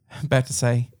 about to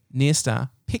say Near Star,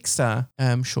 Pixar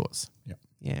shorts. Yep.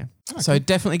 Yeah. So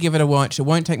definitely give it a watch. It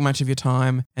won't take much of your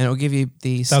time, and it'll give you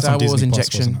the That's Star on Wars Disney Plus,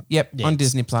 injection. wasn't it? Yep, Yeah, on it's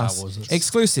Disney Star Plus, Wars.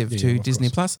 exclusive Yeah, to of Disney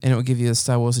course. Plus, and it will give you the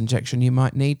Star Wars injection you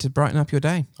might need to brighten up your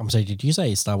day. I'm sorry, did you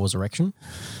say Star Wars Erection?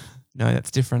 No,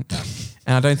 that's different.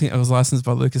 And I don't think it was licensed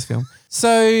by Lucasfilm.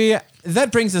 So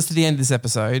that brings us to the end of this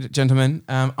episode, gentlemen.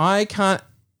 I can't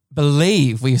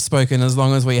believe we've spoken as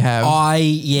long as we have.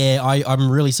 I'm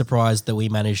really surprised that we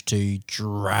managed to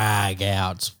drag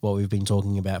out what we've been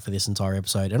talking about for this entire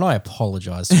episode, and I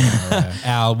apologise to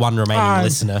our one remaining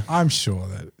listener. I'm sure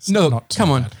that it's No, not too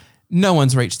come on. bad. no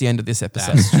one's reached the end of this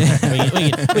episode.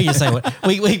 we can say what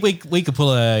we could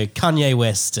pull a Kanye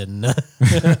West and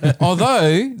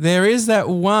Although there is that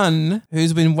one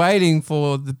who's been waiting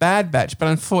for the Bad Batch, but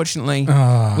unfortunately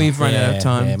we've run out of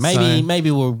time. Yeah.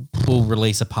 Maybe we'll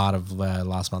release a part of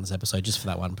last month's episode just for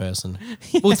that one person.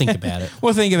 We'll think about it.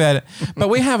 We'll think about it. But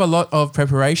we have a lot of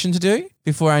preparation to do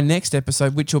before our next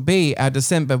episode, which will be our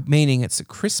December, meaning it's a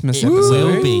Christmas It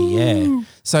episode. will be, yeah.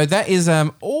 So that is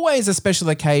always a special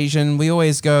occasion. We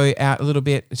always go out a little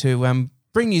bit to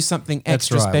bring you something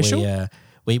extra special.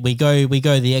 We go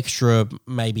the extra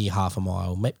maybe half a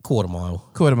mile, quarter mile.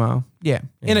 Quarter mile, yeah.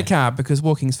 In a car because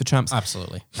walking's for chumps.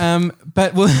 Absolutely.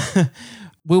 But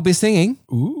we'll be singing.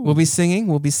 We'll be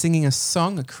singing a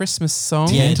song, a Christmas song.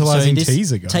 Tantalising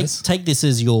teaser, guys. Take this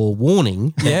as your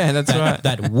warning. Yeah, that's right.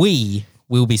 That we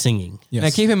will be singing. Yes. Now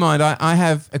keep in mind, I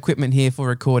have equipment here for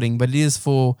recording, but it is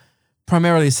for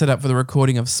primarily set up for the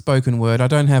recording of spoken word. I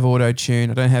don't have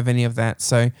auto-tune. I don't have any of that.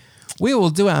 So we will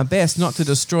do our best not to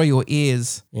destroy your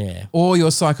ears or your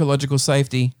psychological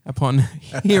safety upon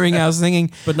hearing our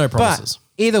singing. But no promises.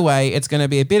 But either way, it's going to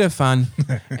be a bit of fun.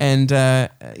 And,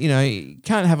 you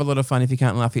can't have a lot of fun if you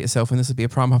can't laugh at yourself. And this would be a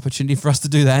prime opportunity for us to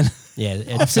do that. Yeah.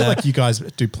 I feel like you guys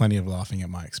do plenty of laughing at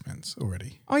my expense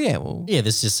already. Oh, yeah. Well, yeah,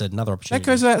 this is just another opportunity. that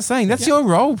goes without saying. That's your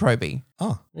role, Proby.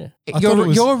 Oh, Yeah. I thought it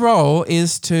was- Your role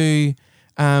is to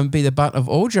be the butt of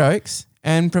all jokes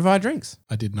and provide drinks.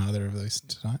 I did neither of those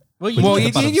tonight. Well, You were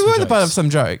the butt of some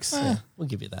jokes. We'll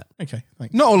give you that. Okay,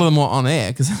 thanks. Not all of them are on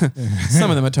air because some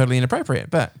of them are totally inappropriate.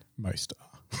 But Most are.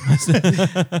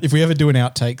 If we ever do an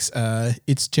outtakes,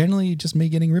 it's generally just me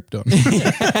getting ripped on.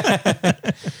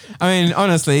 I mean,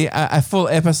 honestly, a full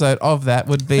episode of that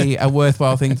would be a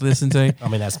worthwhile thing to listen to. I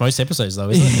mean, that's most episodes though,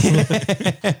 isn't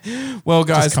it? Well,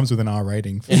 Just guys, comes with an R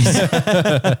rating. for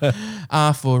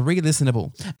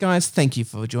re-listenable. Guys, thank you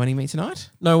for joining me tonight.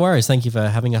 No worries. Thank you for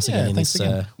having us again in thanks this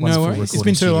again. wonderful worries. recording It's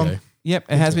been too studio. long. Yep,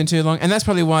 it has been too long. And that's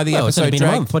probably why the Well, it's only episode been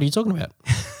a dragged. month. What are you talking about?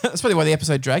 That's probably why the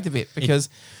episode dragged a bit because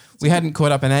we hadn't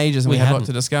caught up in ages and we We had a lot hadn't.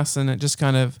 to discuss and it just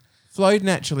kind of flowed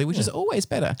naturally, which is always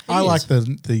better. I is.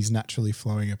 like these naturally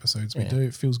flowing episodes we do.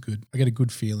 It feels good. I get a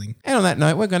good feeling. And on that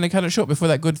note, we're going to cut it short before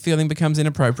that good feeling becomes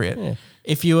inappropriate. Yeah.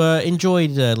 If you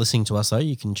enjoyed listening to us, though,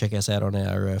 you can check us out on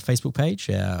our Facebook page,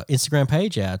 our Instagram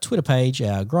page, our Twitter page,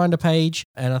 our Grindr page,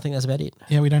 and I think that's about it.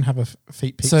 Yeah, we don't have a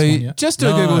feet pics So one yet. just do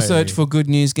a No. Google search for Good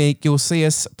News Geek. You'll see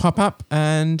us pop up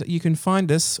and you can find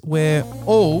us where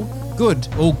all good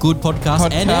All good podcasts,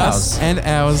 podcasts and ours. and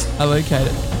ours are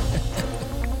located.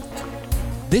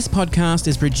 This podcast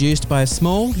is produced by a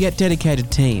small yet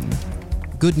dedicated team.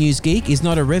 Good News Geek is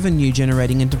not a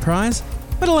revenue-generating enterprise,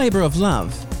 but a labour of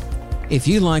love. If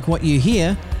you like what you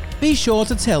hear, be sure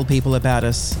to tell people about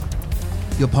us.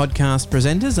 Your podcast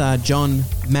presenters are John,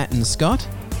 Matt and Scott.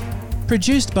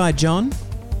 Produced by John.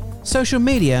 Social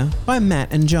media by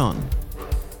Matt and John.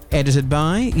 Edited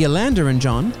by Yolanda and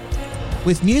John.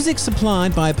 With music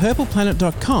supplied by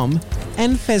purpleplanet.com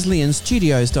and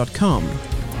fesleyanstudios.com.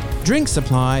 Drinks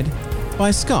supplied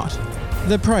by Scott,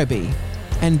 the Proby,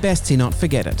 and best he not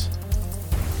forget it.